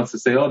 who wants to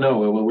say, oh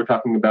no, we're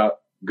talking about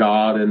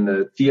God in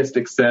the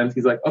theistic sense,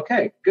 he's like,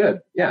 okay, good.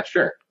 Yeah,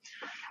 sure.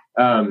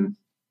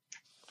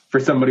 For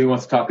somebody who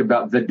wants to talk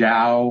about the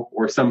Tao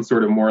or some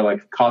sort of more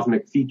like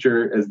cosmic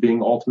feature as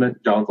being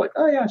ultimate, John's like,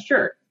 oh yeah,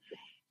 sure.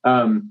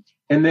 And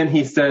then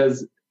he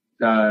says,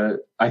 I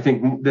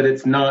think that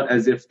it's not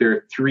as if there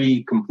are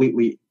three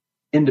completely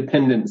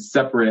independent,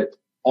 separate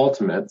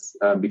ultimates,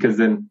 because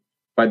then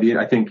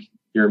I think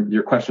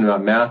your question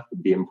about math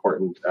would be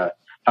important.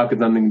 How could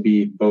something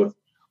be both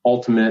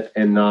ultimate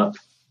and not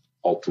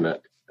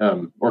ultimate?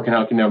 Or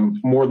how can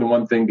more than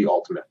one thing be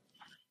ultimate?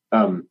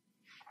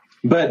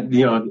 But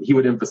he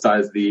would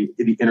emphasize the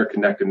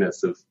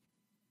interconnectedness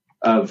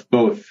of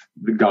both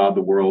the God,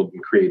 the world,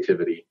 and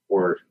creativity,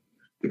 or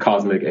the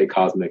cosmic,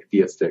 acosmic,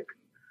 theistic.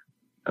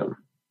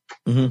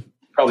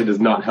 Probably does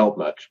not help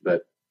much,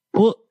 but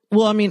well,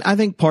 I mean, I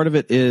think part of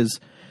it is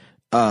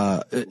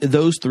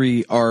those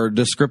three are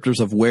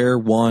descriptors of where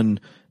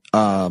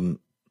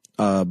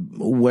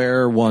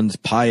one's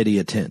piety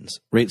attends,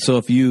 right?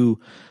 So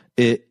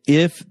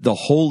if the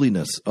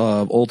holiness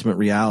of ultimate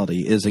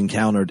reality is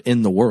encountered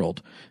in the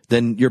world,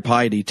 then your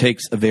piety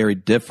takes a very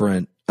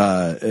different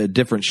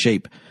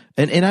shape.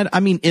 And I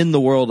mean in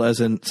the world as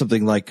in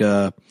something like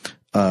a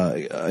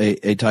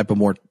type of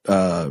more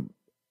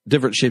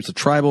different shapes of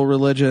tribal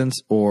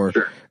religions or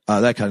sure.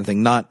 That kind of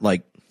thing. Not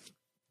like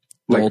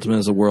the ultimate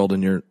is a world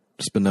in your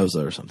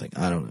Spinoza or something.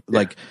 I don't know.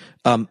 Yeah.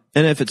 And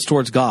if it's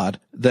towards God,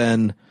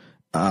 then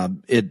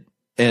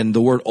and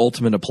the word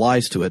ultimate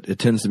applies to it. It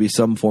tends to be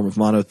some form of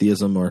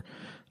monotheism or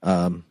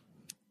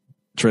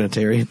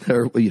Trinitarian,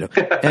 or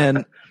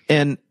and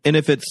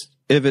if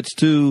it's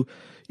to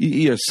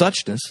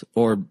suchness,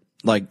 or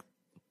like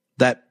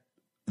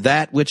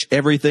that which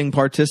everything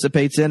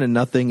participates in and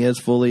nothing is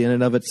fully in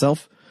and of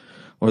itself,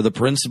 or the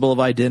principle of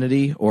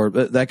identity, or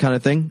that kind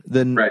of thing,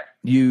 then right.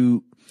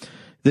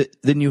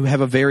 Then you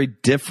have a very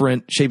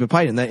different shape of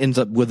piety, and that ends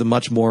up with a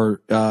much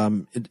more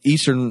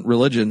Eastern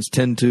religions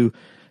tend to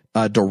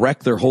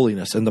direct their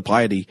holiness and the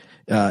piety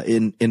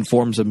in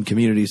forms of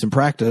communities and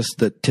practice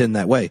that tend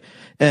that way.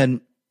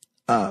 And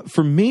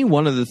for me,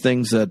 one of the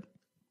things that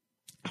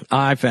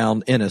I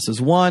found in us is,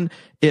 one,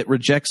 it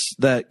rejects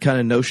that kind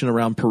of notion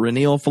around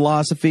perennial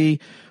philosophy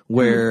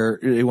where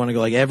you want to go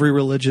like every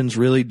religion's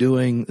really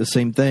doing the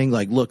same thing.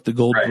 Like, look, the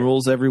golden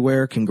rules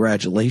everywhere.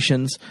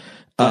 Congratulations.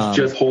 Let's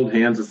just hold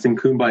hands and sing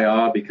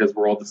Kumbaya because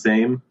we're all the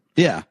same.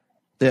 Yeah.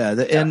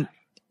 And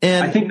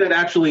I think that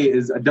actually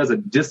does a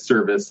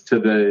disservice to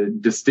the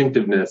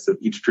distinctiveness of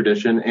each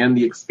tradition and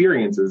the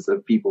experiences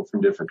of people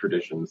from different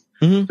traditions.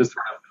 Mm-hmm.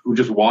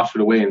 Just wash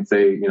it away and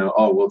say,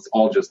 it's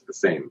all just the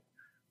same.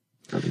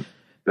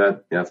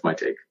 That's my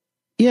take.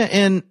 Yeah,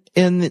 and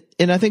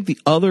I think the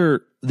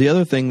other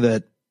thing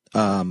that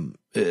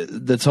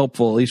that's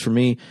helpful, at least for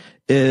me,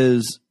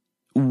 is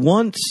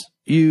once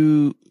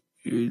you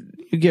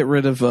get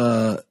rid of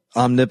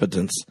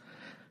omnipotence,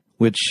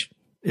 which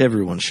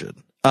everyone should.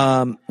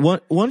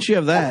 Once you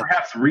have that, or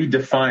perhaps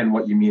redefine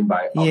what you mean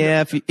by it.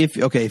 Yeah,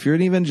 if you're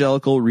an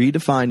evangelical,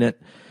 redefine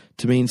it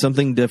to mean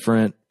something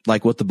different,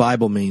 like what the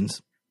Bible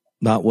means,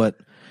 not what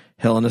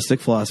Hellenistic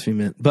philosophy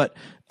meant. But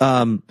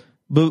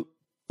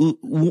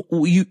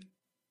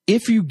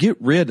if you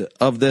get rid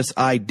of this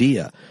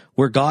idea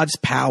where God's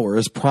power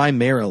is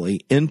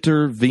primarily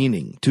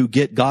intervening to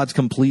get God's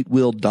complete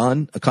will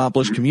done,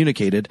 accomplished,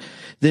 communicated,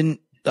 then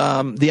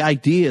the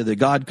idea that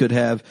God could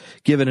have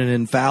given an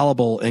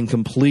infallible and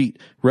complete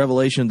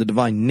revelation of the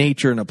divine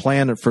nature and a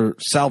plan for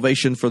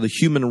salvation for the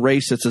human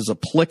race that's as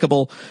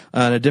applicable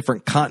on a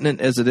different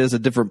continent as it is a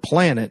different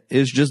planet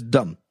is just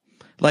dumb.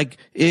 Like,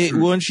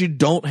 once you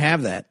don't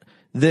have that,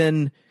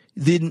 then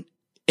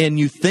and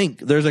you think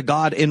there's a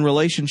God in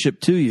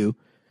relationship to you,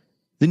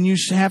 then you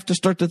have to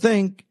start to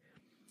think,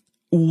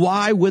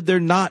 why would there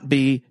not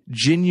be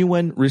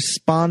genuine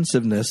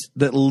responsiveness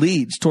that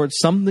leads towards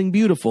something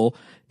beautiful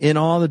in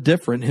all the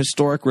different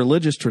historic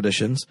religious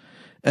traditions?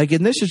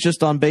 Again, this is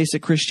just on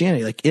basic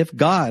Christianity. Like, if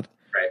God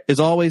is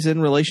always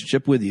in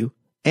relationship with you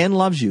and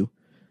loves you,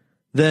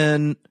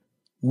 then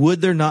would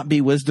there not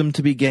be wisdom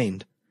to be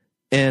gained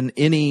in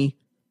any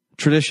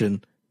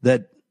tradition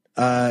that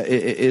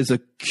is a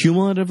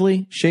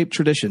cumulatively shaped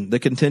tradition that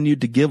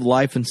continued to give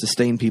life and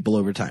sustain people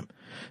over time?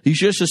 You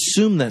should just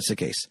assume that's the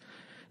case.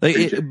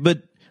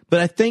 But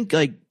I think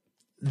like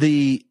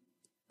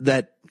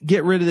that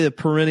get rid of the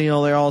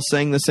perennial, they're all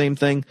saying the same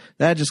thing.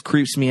 That just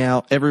creeps me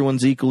out.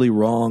 Everyone's equally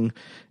wrong.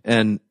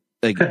 And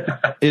like,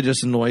 it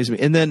just annoys me.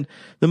 And then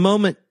the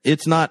moment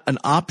it's not an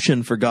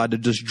option for God to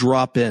just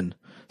drop in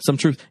some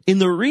truth.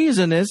 And the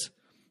reason is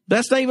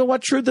that's not even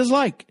what truth is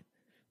like.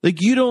 Like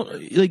you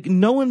don't, like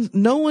no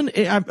one,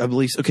 at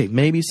least, okay,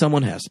 maybe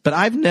someone has, but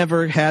I've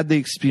never had the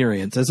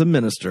experience as a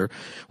minister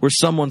where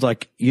someone's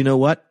like, you know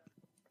what?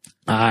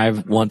 I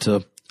want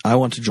to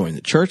join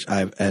the church.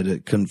 I've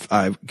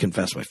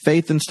confessed my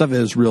faith and stuff. It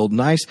was real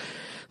nice.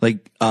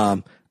 Like,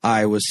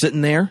 I was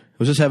sitting there, I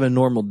was just having a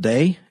normal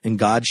day, and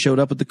God showed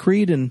up at the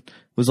creed and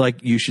was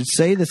like, you should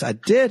say this. I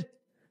did.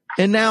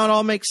 And now it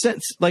all makes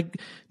sense.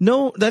 Like,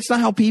 no, that's not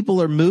how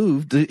people are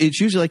moved. It's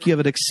usually like you have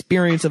an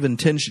experience of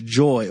intense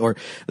joy or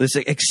this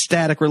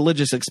ecstatic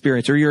religious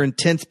experience or your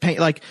intense pain.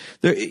 Like,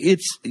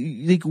 it's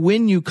like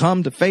when you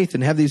come to faith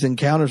and have these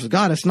encounters with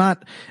God, it's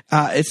not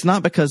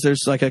because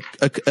there's like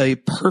a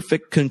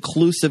perfect,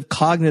 conclusive,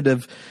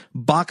 cognitive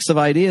box of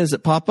ideas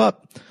that pop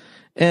up.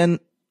 And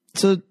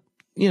so,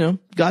 you know,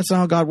 that's not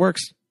how God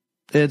works.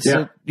 It's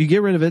you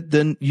get rid of it,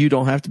 then you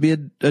don't have to be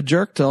a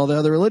jerk to all the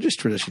other religious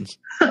traditions.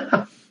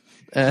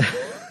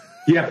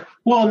 Yeah.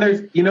 Well,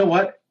 there's, you know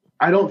what?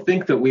 I don't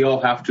think that we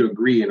all have to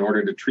agree in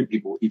order to treat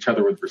each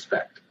other with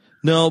respect.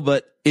 No,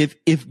 but if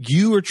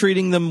you are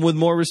treating them with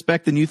more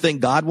respect than you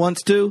think God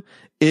wants to,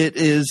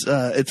 it's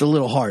a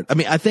little hard. I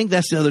mean, I think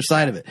that's the other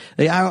side of it.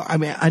 Like,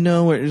 I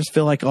know I just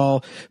feel like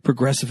all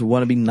progressive who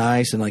want to be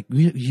nice and like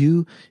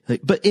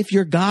but if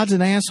your God's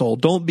an asshole,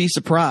 don't be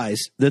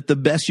surprised that the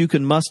best you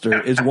can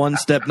muster is one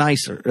step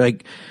nicer.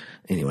 Like,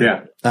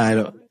 anyway,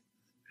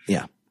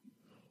 yeah.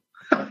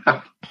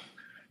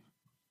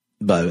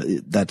 But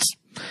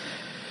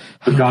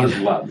but God is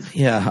love.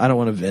 Yeah, I don't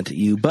want to vent at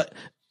you. But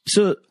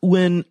so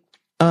when,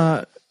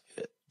 so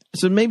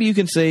maybe you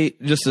can say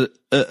just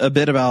a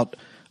bit about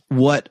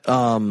what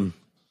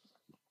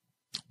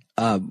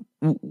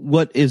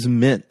is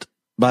meant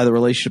by the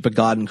relationship of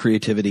God and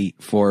creativity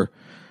for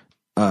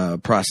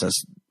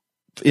process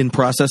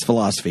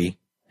philosophy.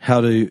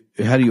 How do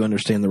you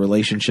understand the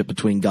relationship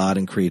between God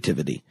and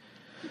creativity?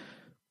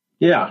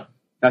 Yeah,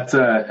 that's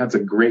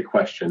a great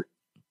question.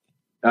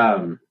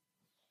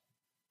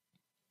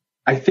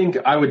 I think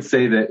I would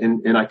say that,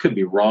 and I could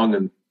be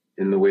wrong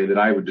in the way that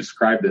I would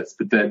describe this,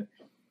 but that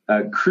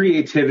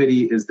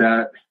creativity is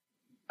that,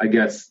 I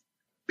guess,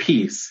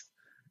 piece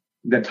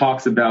that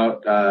talks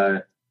about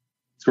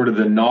sort of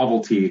the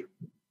novelty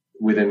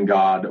within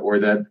God, or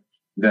that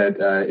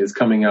is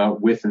coming out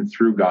with and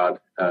through God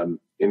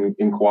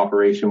in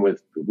cooperation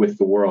with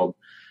the world,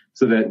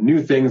 so that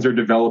new things are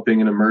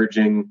developing and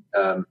emerging,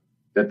 that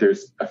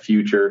there's a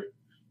future,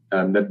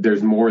 that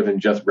there's more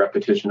than just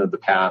repetition of the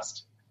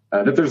past.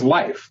 That there's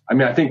life. I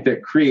mean, I think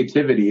that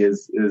creativity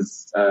is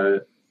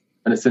an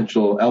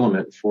essential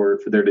element for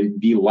there to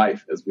be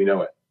life as we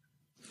know it.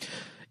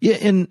 Yeah,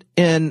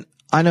 and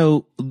I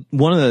know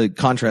one of the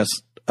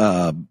contrasts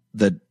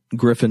that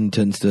Griffin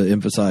tends to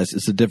emphasize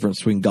is the difference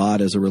between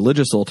God as a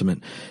religious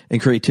ultimate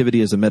and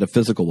creativity as a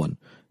metaphysical one.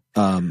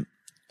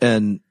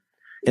 And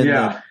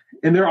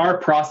there are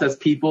process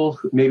people,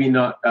 maybe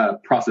not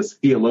process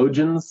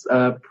theologians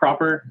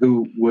proper,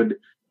 who would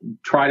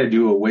try to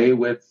do away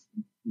with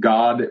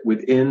God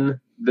within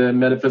the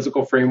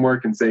metaphysical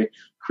framework and say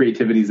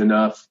creativity is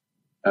enough,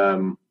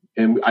 and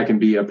I can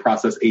be a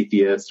process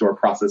atheist or a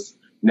process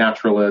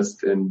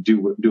naturalist and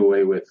do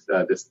away with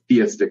this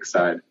theistic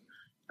side.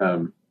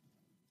 John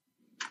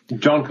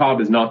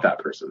Cobb is not that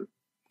person.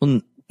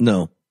 Well,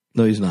 no,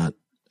 he's not,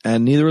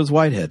 and neither is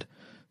Whitehead.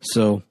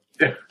 So,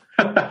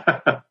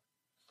 but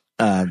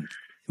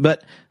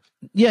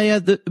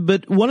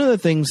but one of the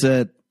things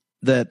that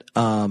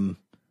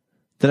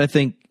I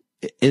think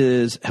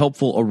is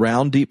helpful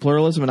around deep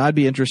pluralism, and I'd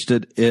be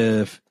interested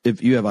if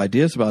you have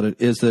ideas about it,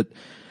 is that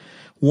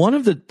one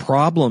of the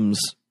problems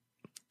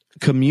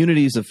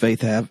communities of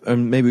faith have,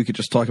 and maybe we could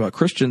just talk about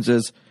Christians,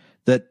 is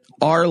that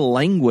our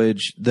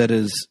language that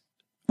is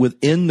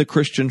within the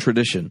Christian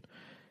tradition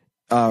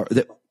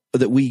that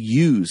we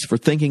use for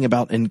thinking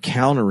about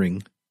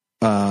encountering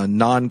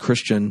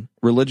non-Christian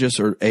religious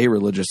or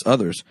a-religious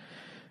others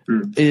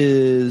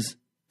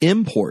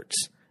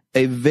imports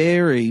a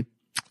very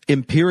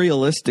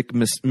imperialistic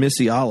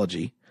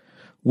missiology,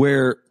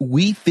 where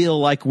we feel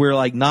like we're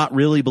like not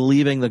really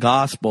believing the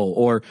gospel,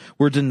 or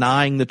we're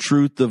denying the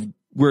truth of,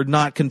 we're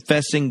not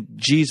confessing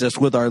Jesus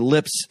with our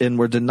lips and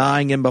we're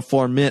denying him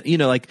before men. You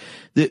know, like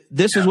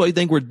this is what we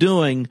think we're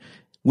doing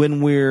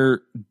when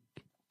we're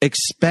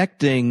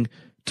expecting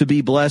to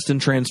be blessed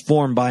and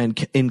transformed by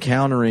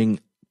encountering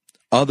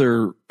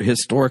other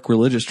historic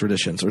religious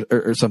traditions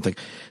or something.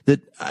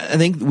 That I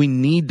think we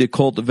need to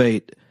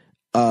cultivate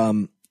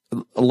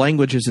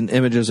languages and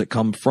images that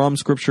come from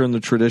Scripture and the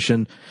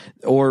tradition,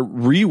 or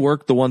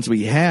rework the ones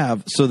we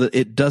have so that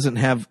it doesn't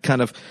have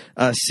kind of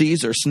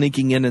Caesar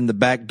sneaking in the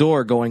back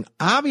door going,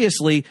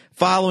 obviously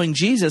following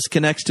Jesus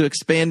connects to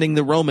expanding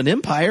the Roman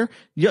Empire.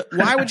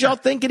 Why would y'all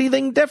think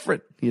anything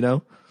different, you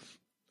know?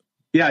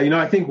 Yeah,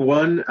 I think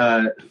one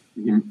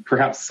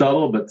perhaps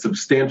subtle but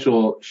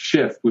substantial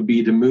shift would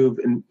be to move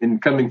in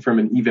coming from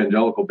an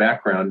evangelical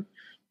background.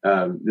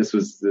 This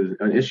was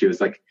an issue.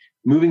 It's like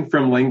moving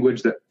from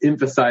language that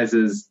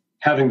emphasizes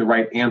having the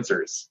right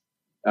answers.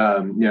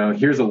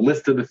 Here's a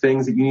list of the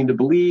things that you need to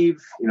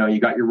believe. You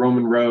got your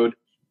Roman road,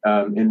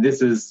 and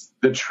this is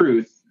the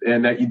truth.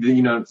 And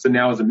that, so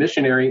now as a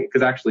missionary,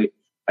 because actually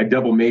I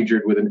double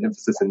majored with an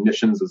emphasis in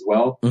missions as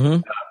well.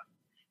 Mm-hmm.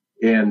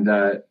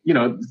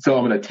 So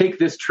I'm going to take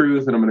this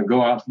truth and I'm going to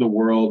go out to the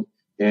world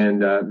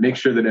and make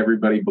sure that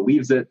everybody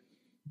believes it,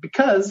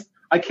 because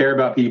I care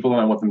about people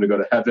and I want them to go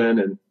to heaven,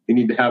 and they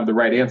need to have the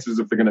right answers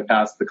if they're going to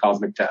pass the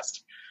cosmic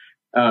test.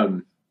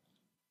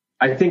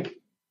 I think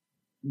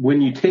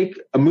when you take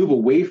a move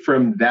away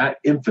from that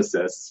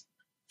emphasis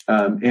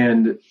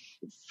and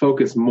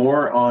focus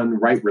more on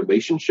right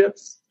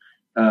relationships,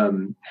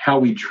 how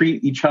we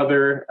treat each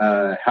other,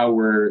 how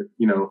we're,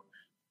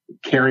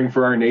 caring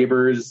for our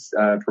neighbors,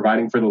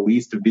 providing for the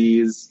least of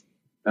these,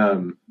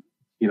 loving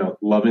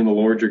the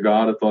Lord your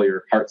God with all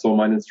your heart, soul,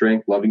 mind, and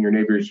strength, loving your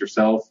neighbors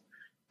yourself,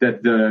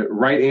 that the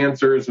right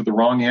answers or the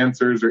wrong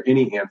answers or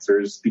any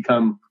answers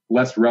become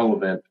less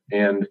relevant,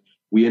 and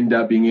we end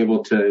up being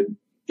able to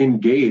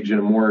engage in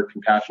a more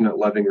compassionate,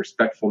 loving,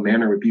 respectful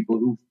manner with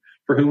people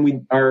for whom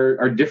we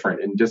are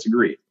different and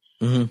disagree.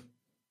 Mm-hmm.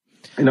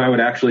 And I would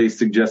actually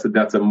suggest that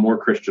that's a more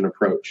Christian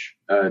approach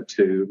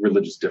to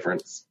religious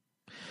difference.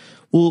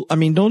 Well, I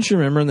mean, don't you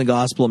remember in the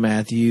Gospel of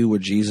Matthew where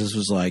Jesus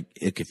was like,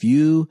 if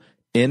you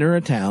enter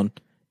a town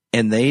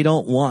and they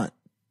don't want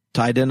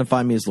to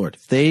identify me as Lord,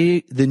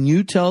 then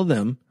you tell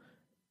them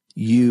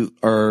you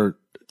are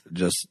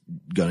just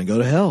going to go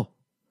to hell.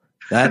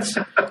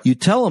 You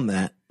tell them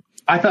that.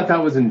 I thought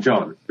that was in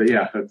John, but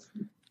yeah.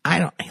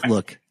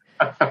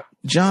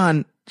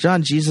 John,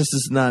 Jesus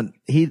is not,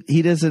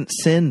 he doesn't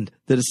send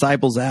the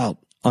disciples out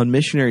on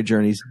missionary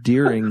journeys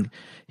during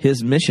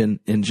his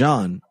mission in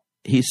John.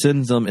 He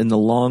sends them in the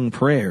long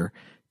prayer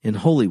in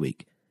Holy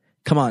Week.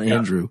 Come on,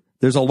 Andrew.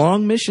 There's a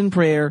long mission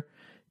prayer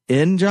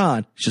in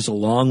John. It's just a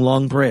long,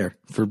 long prayer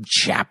for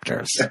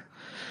chapters.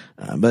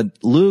 But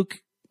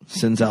Luke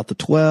sends out the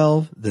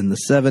 12, then the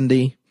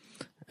 70,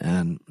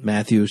 and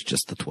Matthew is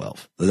just the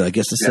 12. I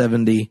guess the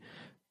 70,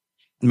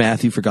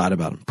 Matthew forgot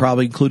about them.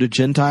 Probably included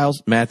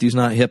Gentiles. Matthew's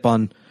not hip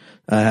on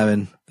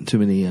having too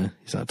many,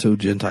 he's not too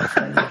Gentile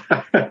friendly.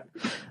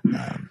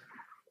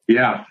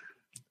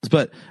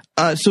 But,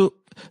 so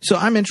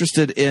I'm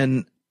interested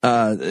in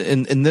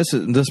this.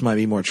 This might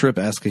be more Tripp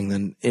asking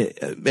than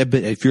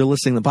if you're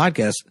listening to the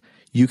podcast,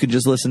 you can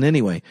just listen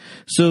anyway.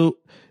 So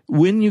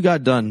when you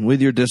got done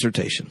with your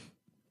dissertation,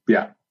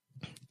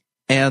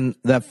 and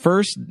the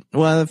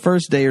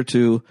first day or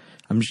two,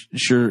 I'm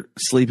sure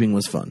sleeping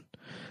was fun,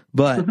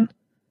 but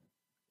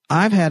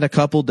I've had a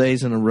couple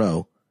days in a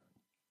row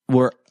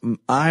where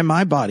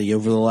my body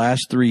over the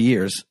last 3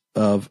 years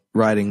of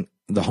writing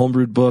the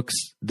homebrewed books,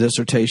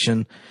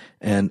 dissertation,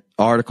 and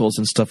articles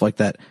and stuff like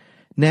that.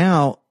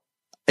 Now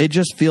it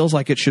just feels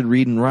like it should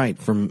read and write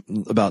from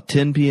about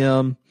 10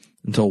 p.m.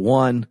 until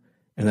 1.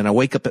 And then I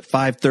wake up at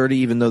 5:30,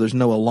 even though there's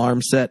no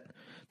alarm set.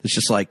 It's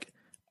just like,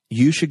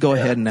 you should go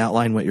ahead and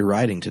outline what you're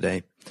writing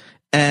today.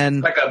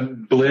 And like a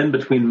blend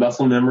between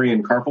muscle memory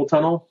and carpal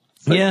tunnel.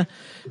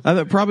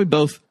 Probably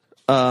both.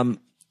 So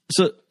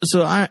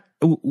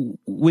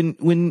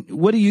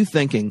what are you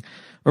thinking,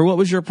 or what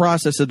was your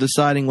process of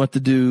deciding what to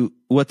do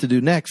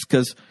next?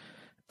 Cause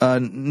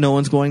no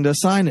one's going to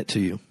assign it to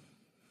you.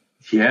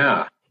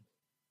 Yeah.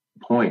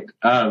 Point.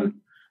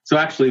 So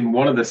actually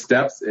one of the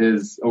steps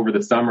is over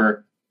the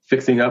summer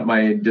fixing up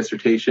my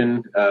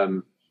dissertation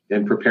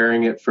and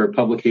preparing it for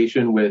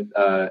publication with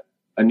a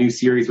new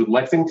series with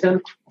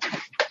Lexington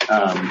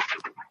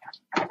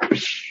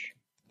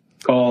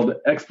called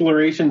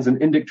Explorations in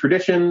Indic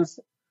Traditions,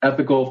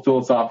 Ethical,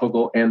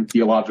 Philosophical, and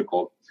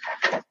Theological.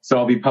 So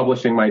I'll be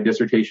publishing my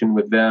dissertation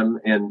with them,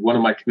 and one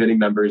of my committee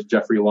members,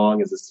 Jeffrey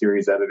Long, is a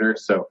series editor.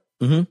 So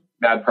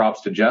mad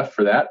props to Jeff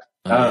for that.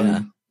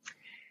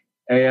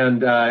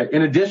 And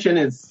in addition,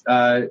 it's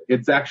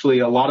actually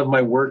a lot of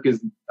my work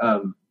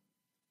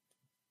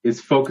is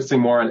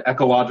focusing more on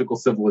ecological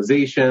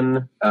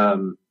civilization,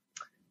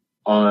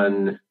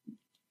 on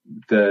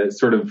the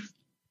sort of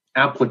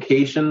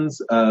applications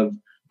of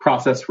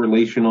process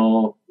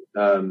relational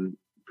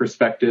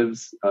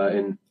perspectives,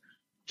 and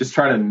just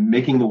trying to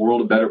making the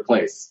world a better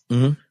place.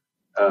 So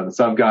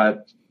I've got,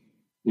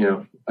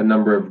 a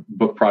number of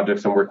book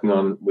projects I'm working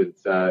on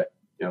with, a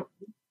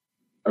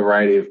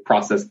variety of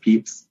process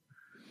peeps.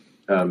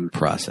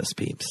 Process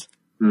peeps.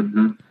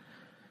 But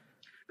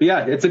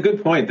yeah, it's a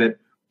good point that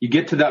you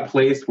get to that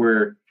place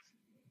where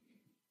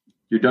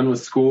you're done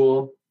with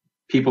school,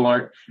 people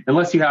aren't,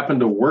 unless you happen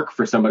to work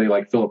for somebody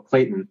like Philip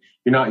Clayton,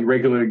 you're not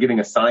regularly getting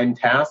assigned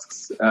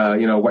tasks, what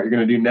you're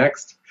going to do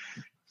next.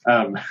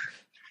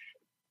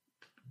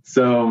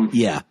 So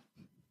yeah,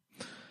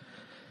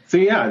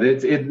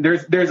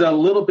 there's a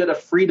little bit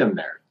of freedom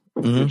there,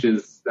 which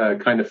is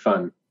kind of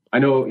fun. I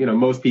know,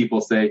 most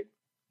people say,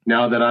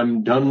 now that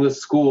I'm done with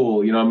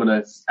school, I'm going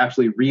to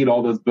actually read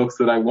all those books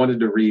that I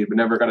wanted to read but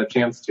never got a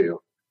chance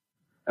to.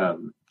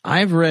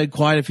 I've read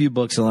quite a few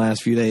books in the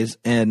last few days,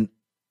 and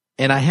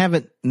I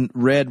haven't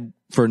read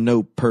for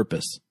no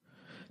purpose.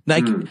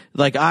 So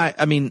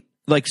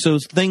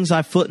things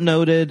I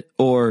footnoted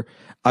or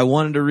I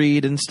wanted to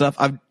read and stuff,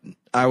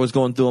 I was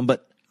going through them,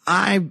 but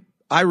I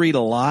read a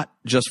lot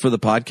just for the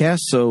podcast.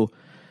 So,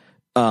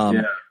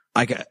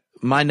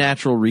 my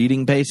natural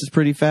reading pace is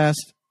pretty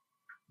fast,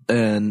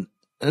 and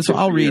so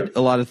I'll read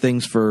a lot of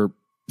things for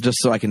just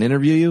so I can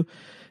interview you.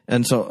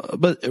 And so,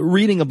 but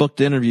reading a book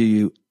to interview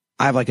you,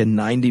 I have like a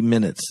 90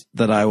 minutes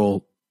that I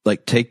will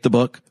like take the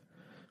book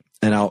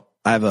and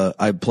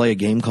I play a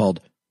game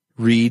called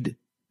read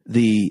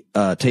the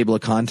table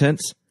of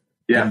contents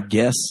and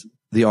guess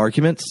the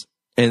arguments,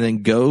 and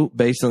then go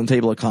based on the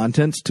table of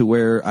contents to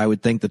where I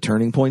would think the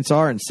turning points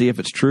are and see if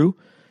it's true.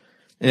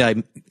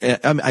 And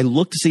I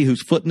look to see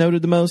who's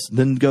footnoted the most,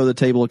 then go to the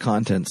table of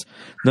contents.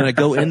 Then I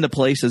go into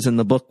places in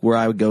the book where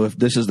I would go, if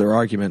this is their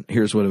argument,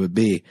 here's what it would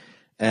be.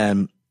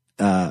 And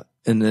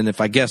then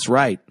if I guess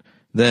right,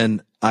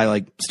 then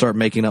I start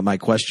making up my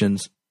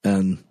questions.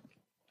 But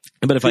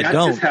if I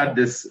don't,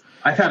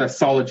 I've had a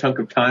solid chunk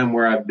of time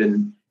where I've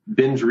been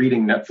binge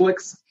reading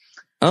Netflix.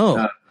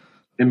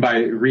 And by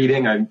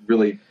reading, I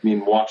really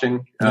mean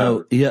watching.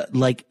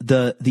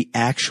 The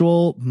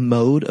actual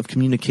mode of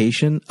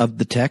communication of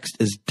the text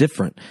is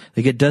different.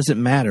 Like, it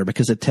doesn't matter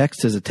because a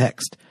text is a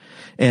text,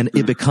 and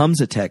it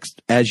becomes a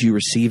text as you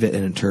receive it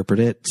and interpret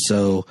it.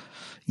 So,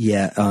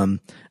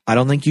 I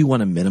don't think you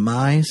want to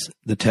minimize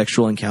the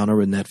textual encounter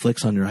with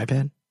Netflix on your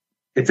iPad.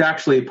 It's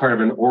actually part of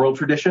an oral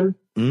tradition.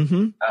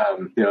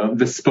 Mm-hmm.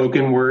 The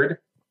spoken word,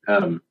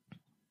 known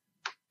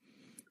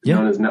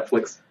as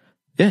Netflix.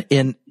 Yeah,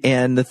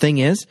 and the thing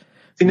is,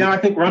 see, now I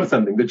think we're on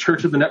something. The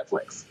Church of the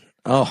Netflix.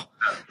 Oh,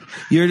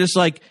 you're just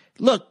like,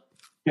 look,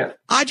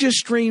 I just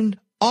streamed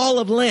all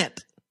of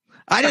Lent.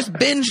 I just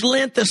binged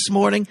Lent this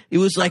morning. It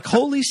was like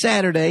Holy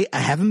Saturday. I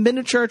haven't been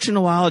to church in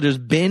a while. I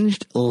just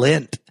binged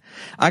Lent.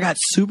 I got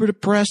super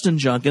depressed and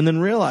junk, and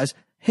then realized,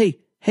 hey,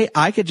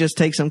 I could just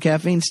take some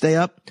caffeine, stay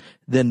up,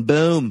 then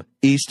boom,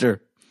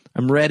 Easter.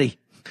 I'm ready.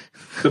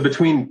 So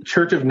between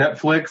Church of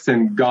Netflix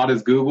and God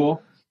is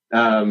Google,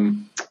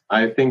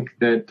 I think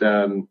that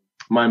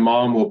my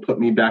mom will put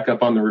me back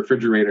up on the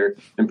refrigerator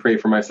and pray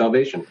for my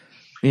salvation.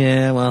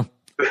 Yeah, well,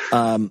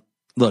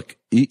 look,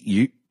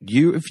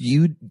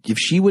 if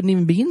she wouldn't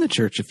even be in the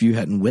church if you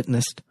hadn't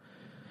witnessed.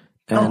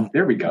 And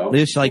there we go.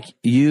 It's like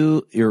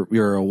you're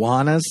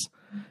Awana's,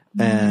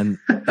 and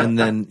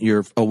then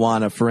your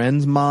Awana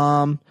friend's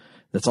mom.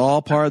 That's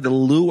all part of the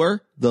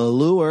lure.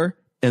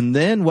 And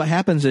then what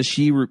happens is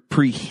she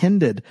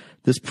prehended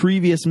this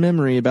previous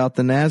memory about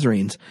the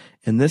Nazarenes,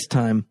 and this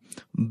time,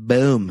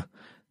 boom.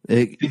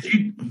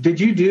 Did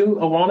you do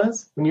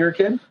Awanas when you were a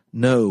kid?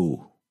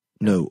 No.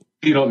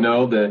 You don't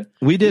know that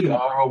we did. We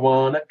are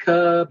Awana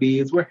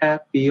cubbies. We're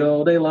happy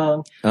all day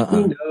long. We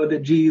know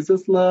that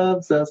Jesus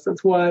loves us.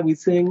 That's why we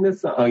sing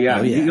this song. Oh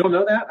yeah. You don't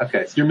know that?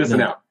 Okay, so you're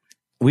missing out.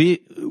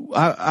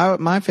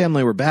 My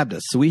family were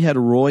Baptists, so we had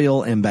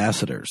royal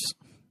ambassadors.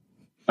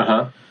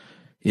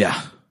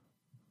 Yeah.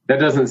 That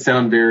doesn't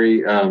sound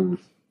very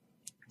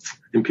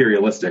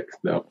imperialistic,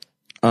 though.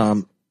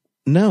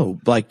 No,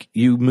 like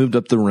you moved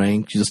up the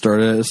ranks, you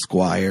started as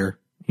squire,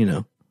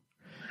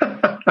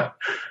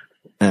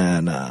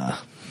 And I'm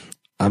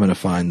going to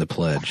find the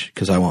pledge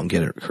because I won't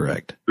get it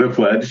correct. The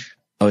pledge?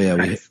 Oh, yeah.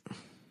 Nice.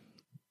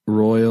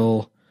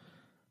 Royal.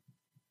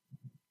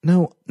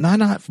 No,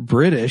 not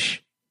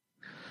British.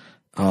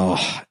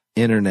 Oh,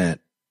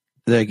 internet.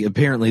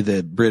 Apparently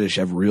the British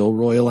have real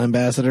royal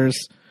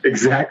ambassadors.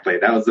 Exactly.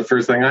 That was the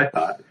first thing I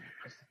thought.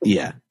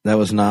 Yeah, that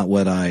was not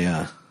what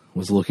I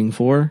was looking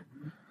for.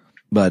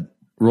 But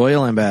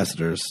royal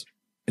ambassadors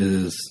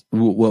is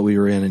what we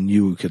were in, and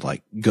you could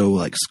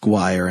go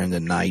squire in the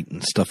night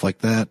and stuff like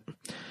that.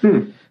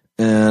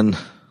 And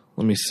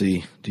let me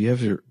see. Do you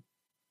have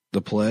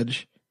the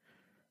pledge?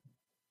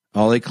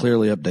 Oh, they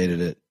clearly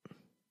updated it.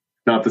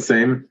 Not the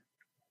same.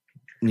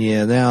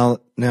 Yeah, now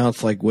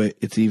it's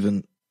it's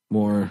even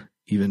more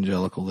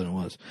evangelical than it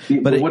was.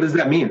 But what does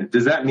that mean?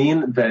 Does that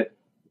mean that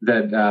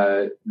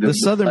the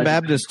Southern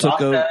Baptists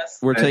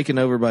were taken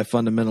over by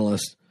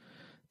fundamentalists?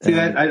 See,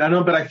 I don't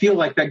know, but I feel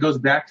like that goes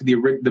back to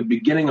the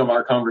beginning of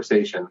our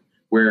conversation,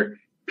 where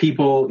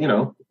people,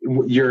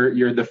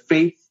 you're the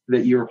faith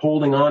that you're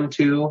holding on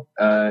to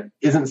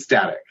isn't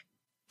static.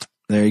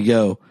 There you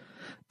go.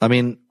 I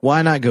mean,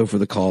 why not go for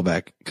the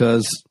callback?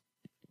 Because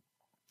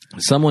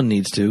someone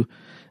needs to,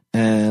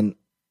 and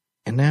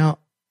now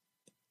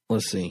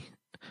let's see.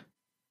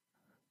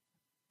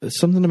 It's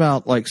something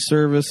about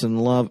service and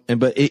love,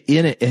 but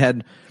in it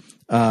had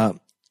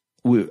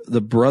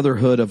the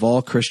brotherhood of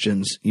all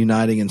Christians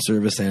uniting in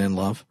service and in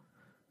love.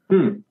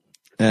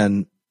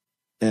 And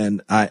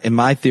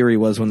my theory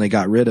was when they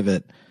got rid of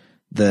it,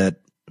 that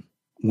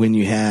when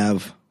you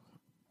have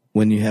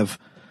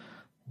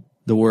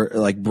the word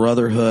like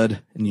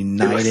brotherhood and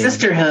uniting,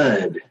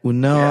 sisterhood. Well,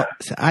 no,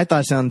 I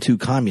thought it sounded too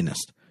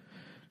communist.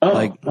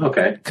 Oh,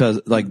 okay.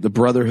 Because like the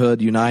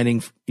brotherhood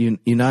uniting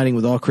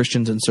with all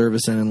Christians in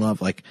service and in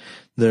love, like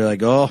they're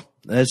like, oh,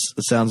 that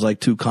sounds like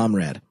too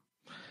comrade.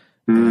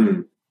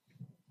 And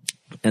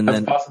then that's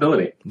a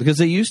possibility, because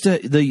they used to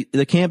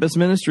the campus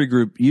ministry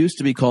group used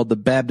to be called the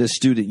Baptist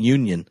Student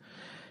Union,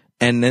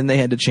 and then they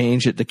had to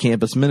change it to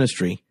campus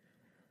ministry.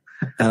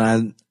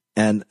 And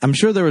I'm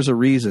sure there was a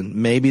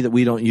reason, maybe that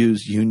we don't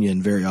use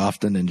union very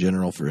often in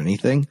general for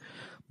anything,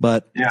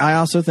 but I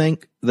also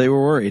think they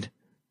were worried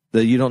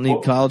that you don't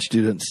need college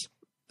students.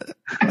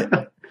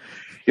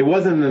 It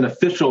wasn't an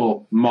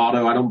official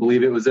motto. I don't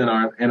believe it was in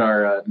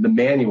our the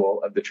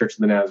manual of the Church of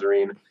the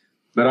Nazarene,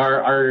 but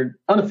our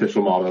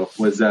unofficial motto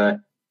was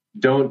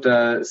don't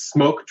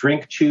smoke,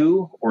 drink,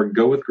 chew, or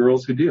go with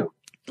girls who do.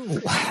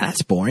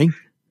 That's boring.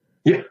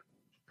 Yeah.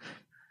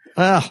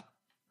 Well,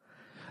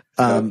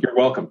 you're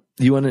welcome.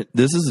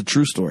 This is a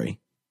true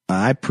story.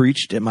 I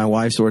preached at my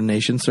wife's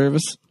ordination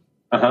service.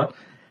 And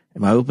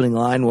my opening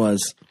line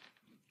was,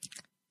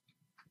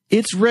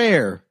 "It's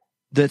rare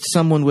that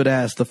someone would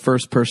ask the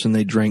first person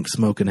they drank,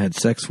 smoke, and had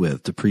sex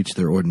with to preach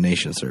their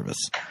ordination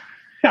service."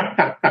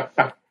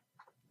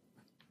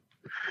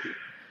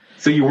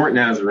 So you weren't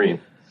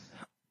Nazarene?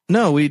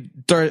 No, we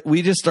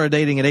just started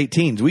dating at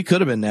 18. We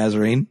could have been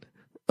Nazarene.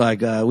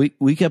 Like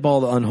we kept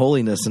all the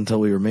unholiness until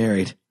we were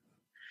married.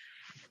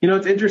 You know,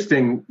 it's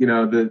interesting,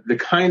 the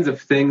kinds of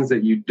things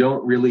that you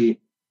don't really,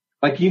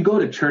 like, you go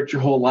to church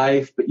your whole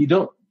life, but you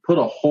don't put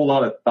a whole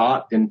lot of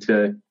thought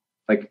into,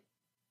 like,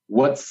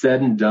 what's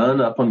said and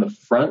done up on the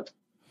front,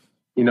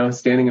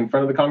 standing in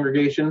front of the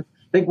congregation.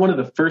 I think one of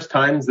the first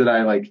times that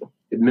I, like,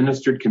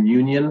 administered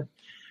communion,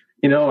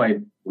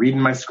 I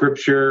reading my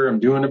scripture, I'm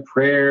doing a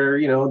prayer,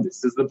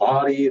 this is the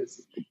body.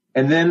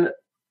 And then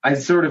I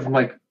sort of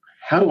like,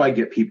 how do I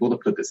get people to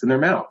put this in their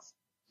mouth?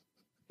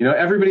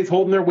 Everybody's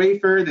holding their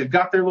wafer. They've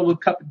got their little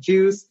cup of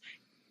juice.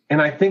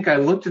 And I think I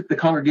looked at the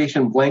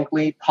congregation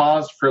blankly,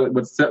 paused for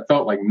what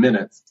felt like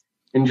minutes,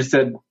 and just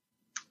said,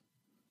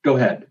 "Go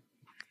ahead."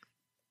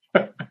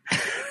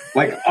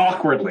 Like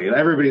awkwardly.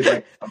 Everybody's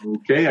like,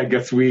 "Okay, I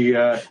guess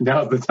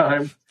now's the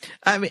time."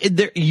 I mean,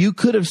 you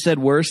could have said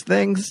worse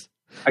things.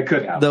 I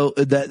could have. Though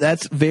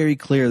that's very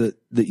clear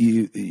that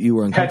you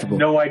were uncomfortable. I had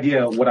no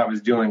idea what I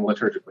was doing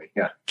liturgically.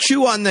 Yeah.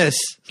 Chew on this.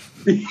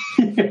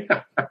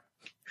 Yeah.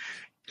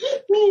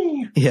 Eat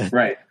me. Yeah.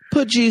 Right.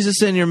 Put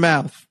Jesus in your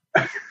mouth.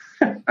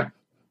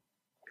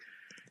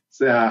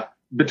 So,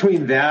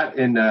 between that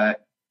and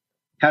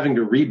having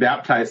to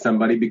rebaptize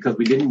somebody because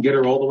we didn't get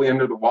her all the way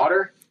under the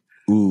water.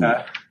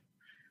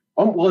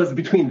 It's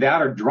between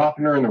that or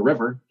dropping her in the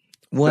river.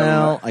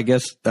 Well, I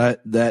guess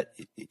that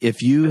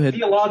if you had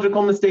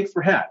theological mistakes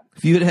were had.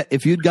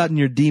 If you'd gotten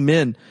your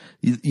D-min,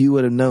 you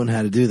would have known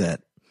how to do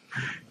that.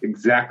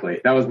 Exactly.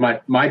 That was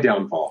my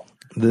downfall.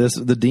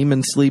 The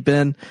demons sleep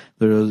in.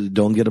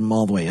 Don't get them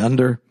all the way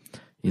under.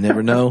 You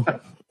never know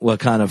what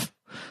kind of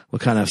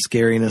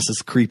scariness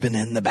is creeping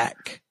in the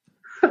back.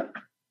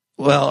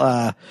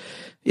 Well,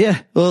 yeah.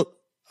 Well,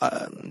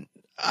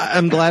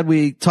 I'm glad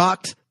we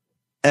talked,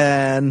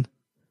 and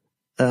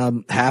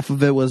half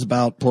of it was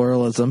about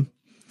pluralism.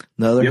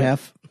 The other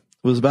half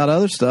was about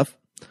other stuff,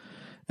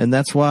 and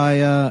that's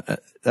why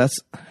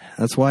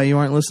that's why you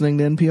aren't listening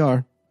to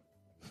NPR.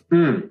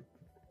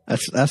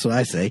 That's what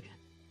I say.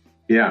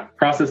 Yeah,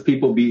 process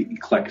people be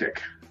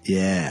eclectic.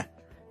 Yeah.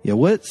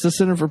 What's the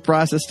Center for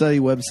Process Study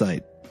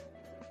website?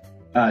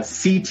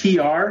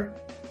 CTR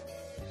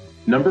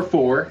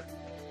 4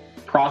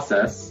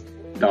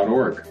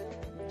 process.org.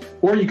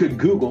 Or you could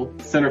Google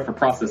Center for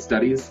Process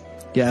Studies.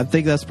 Yeah, I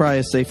think that's probably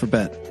a safer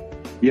bet.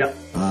 Yeah.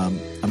 I'm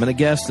going to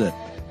guess that.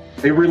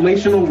 A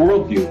relational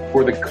worldview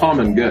for the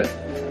common good.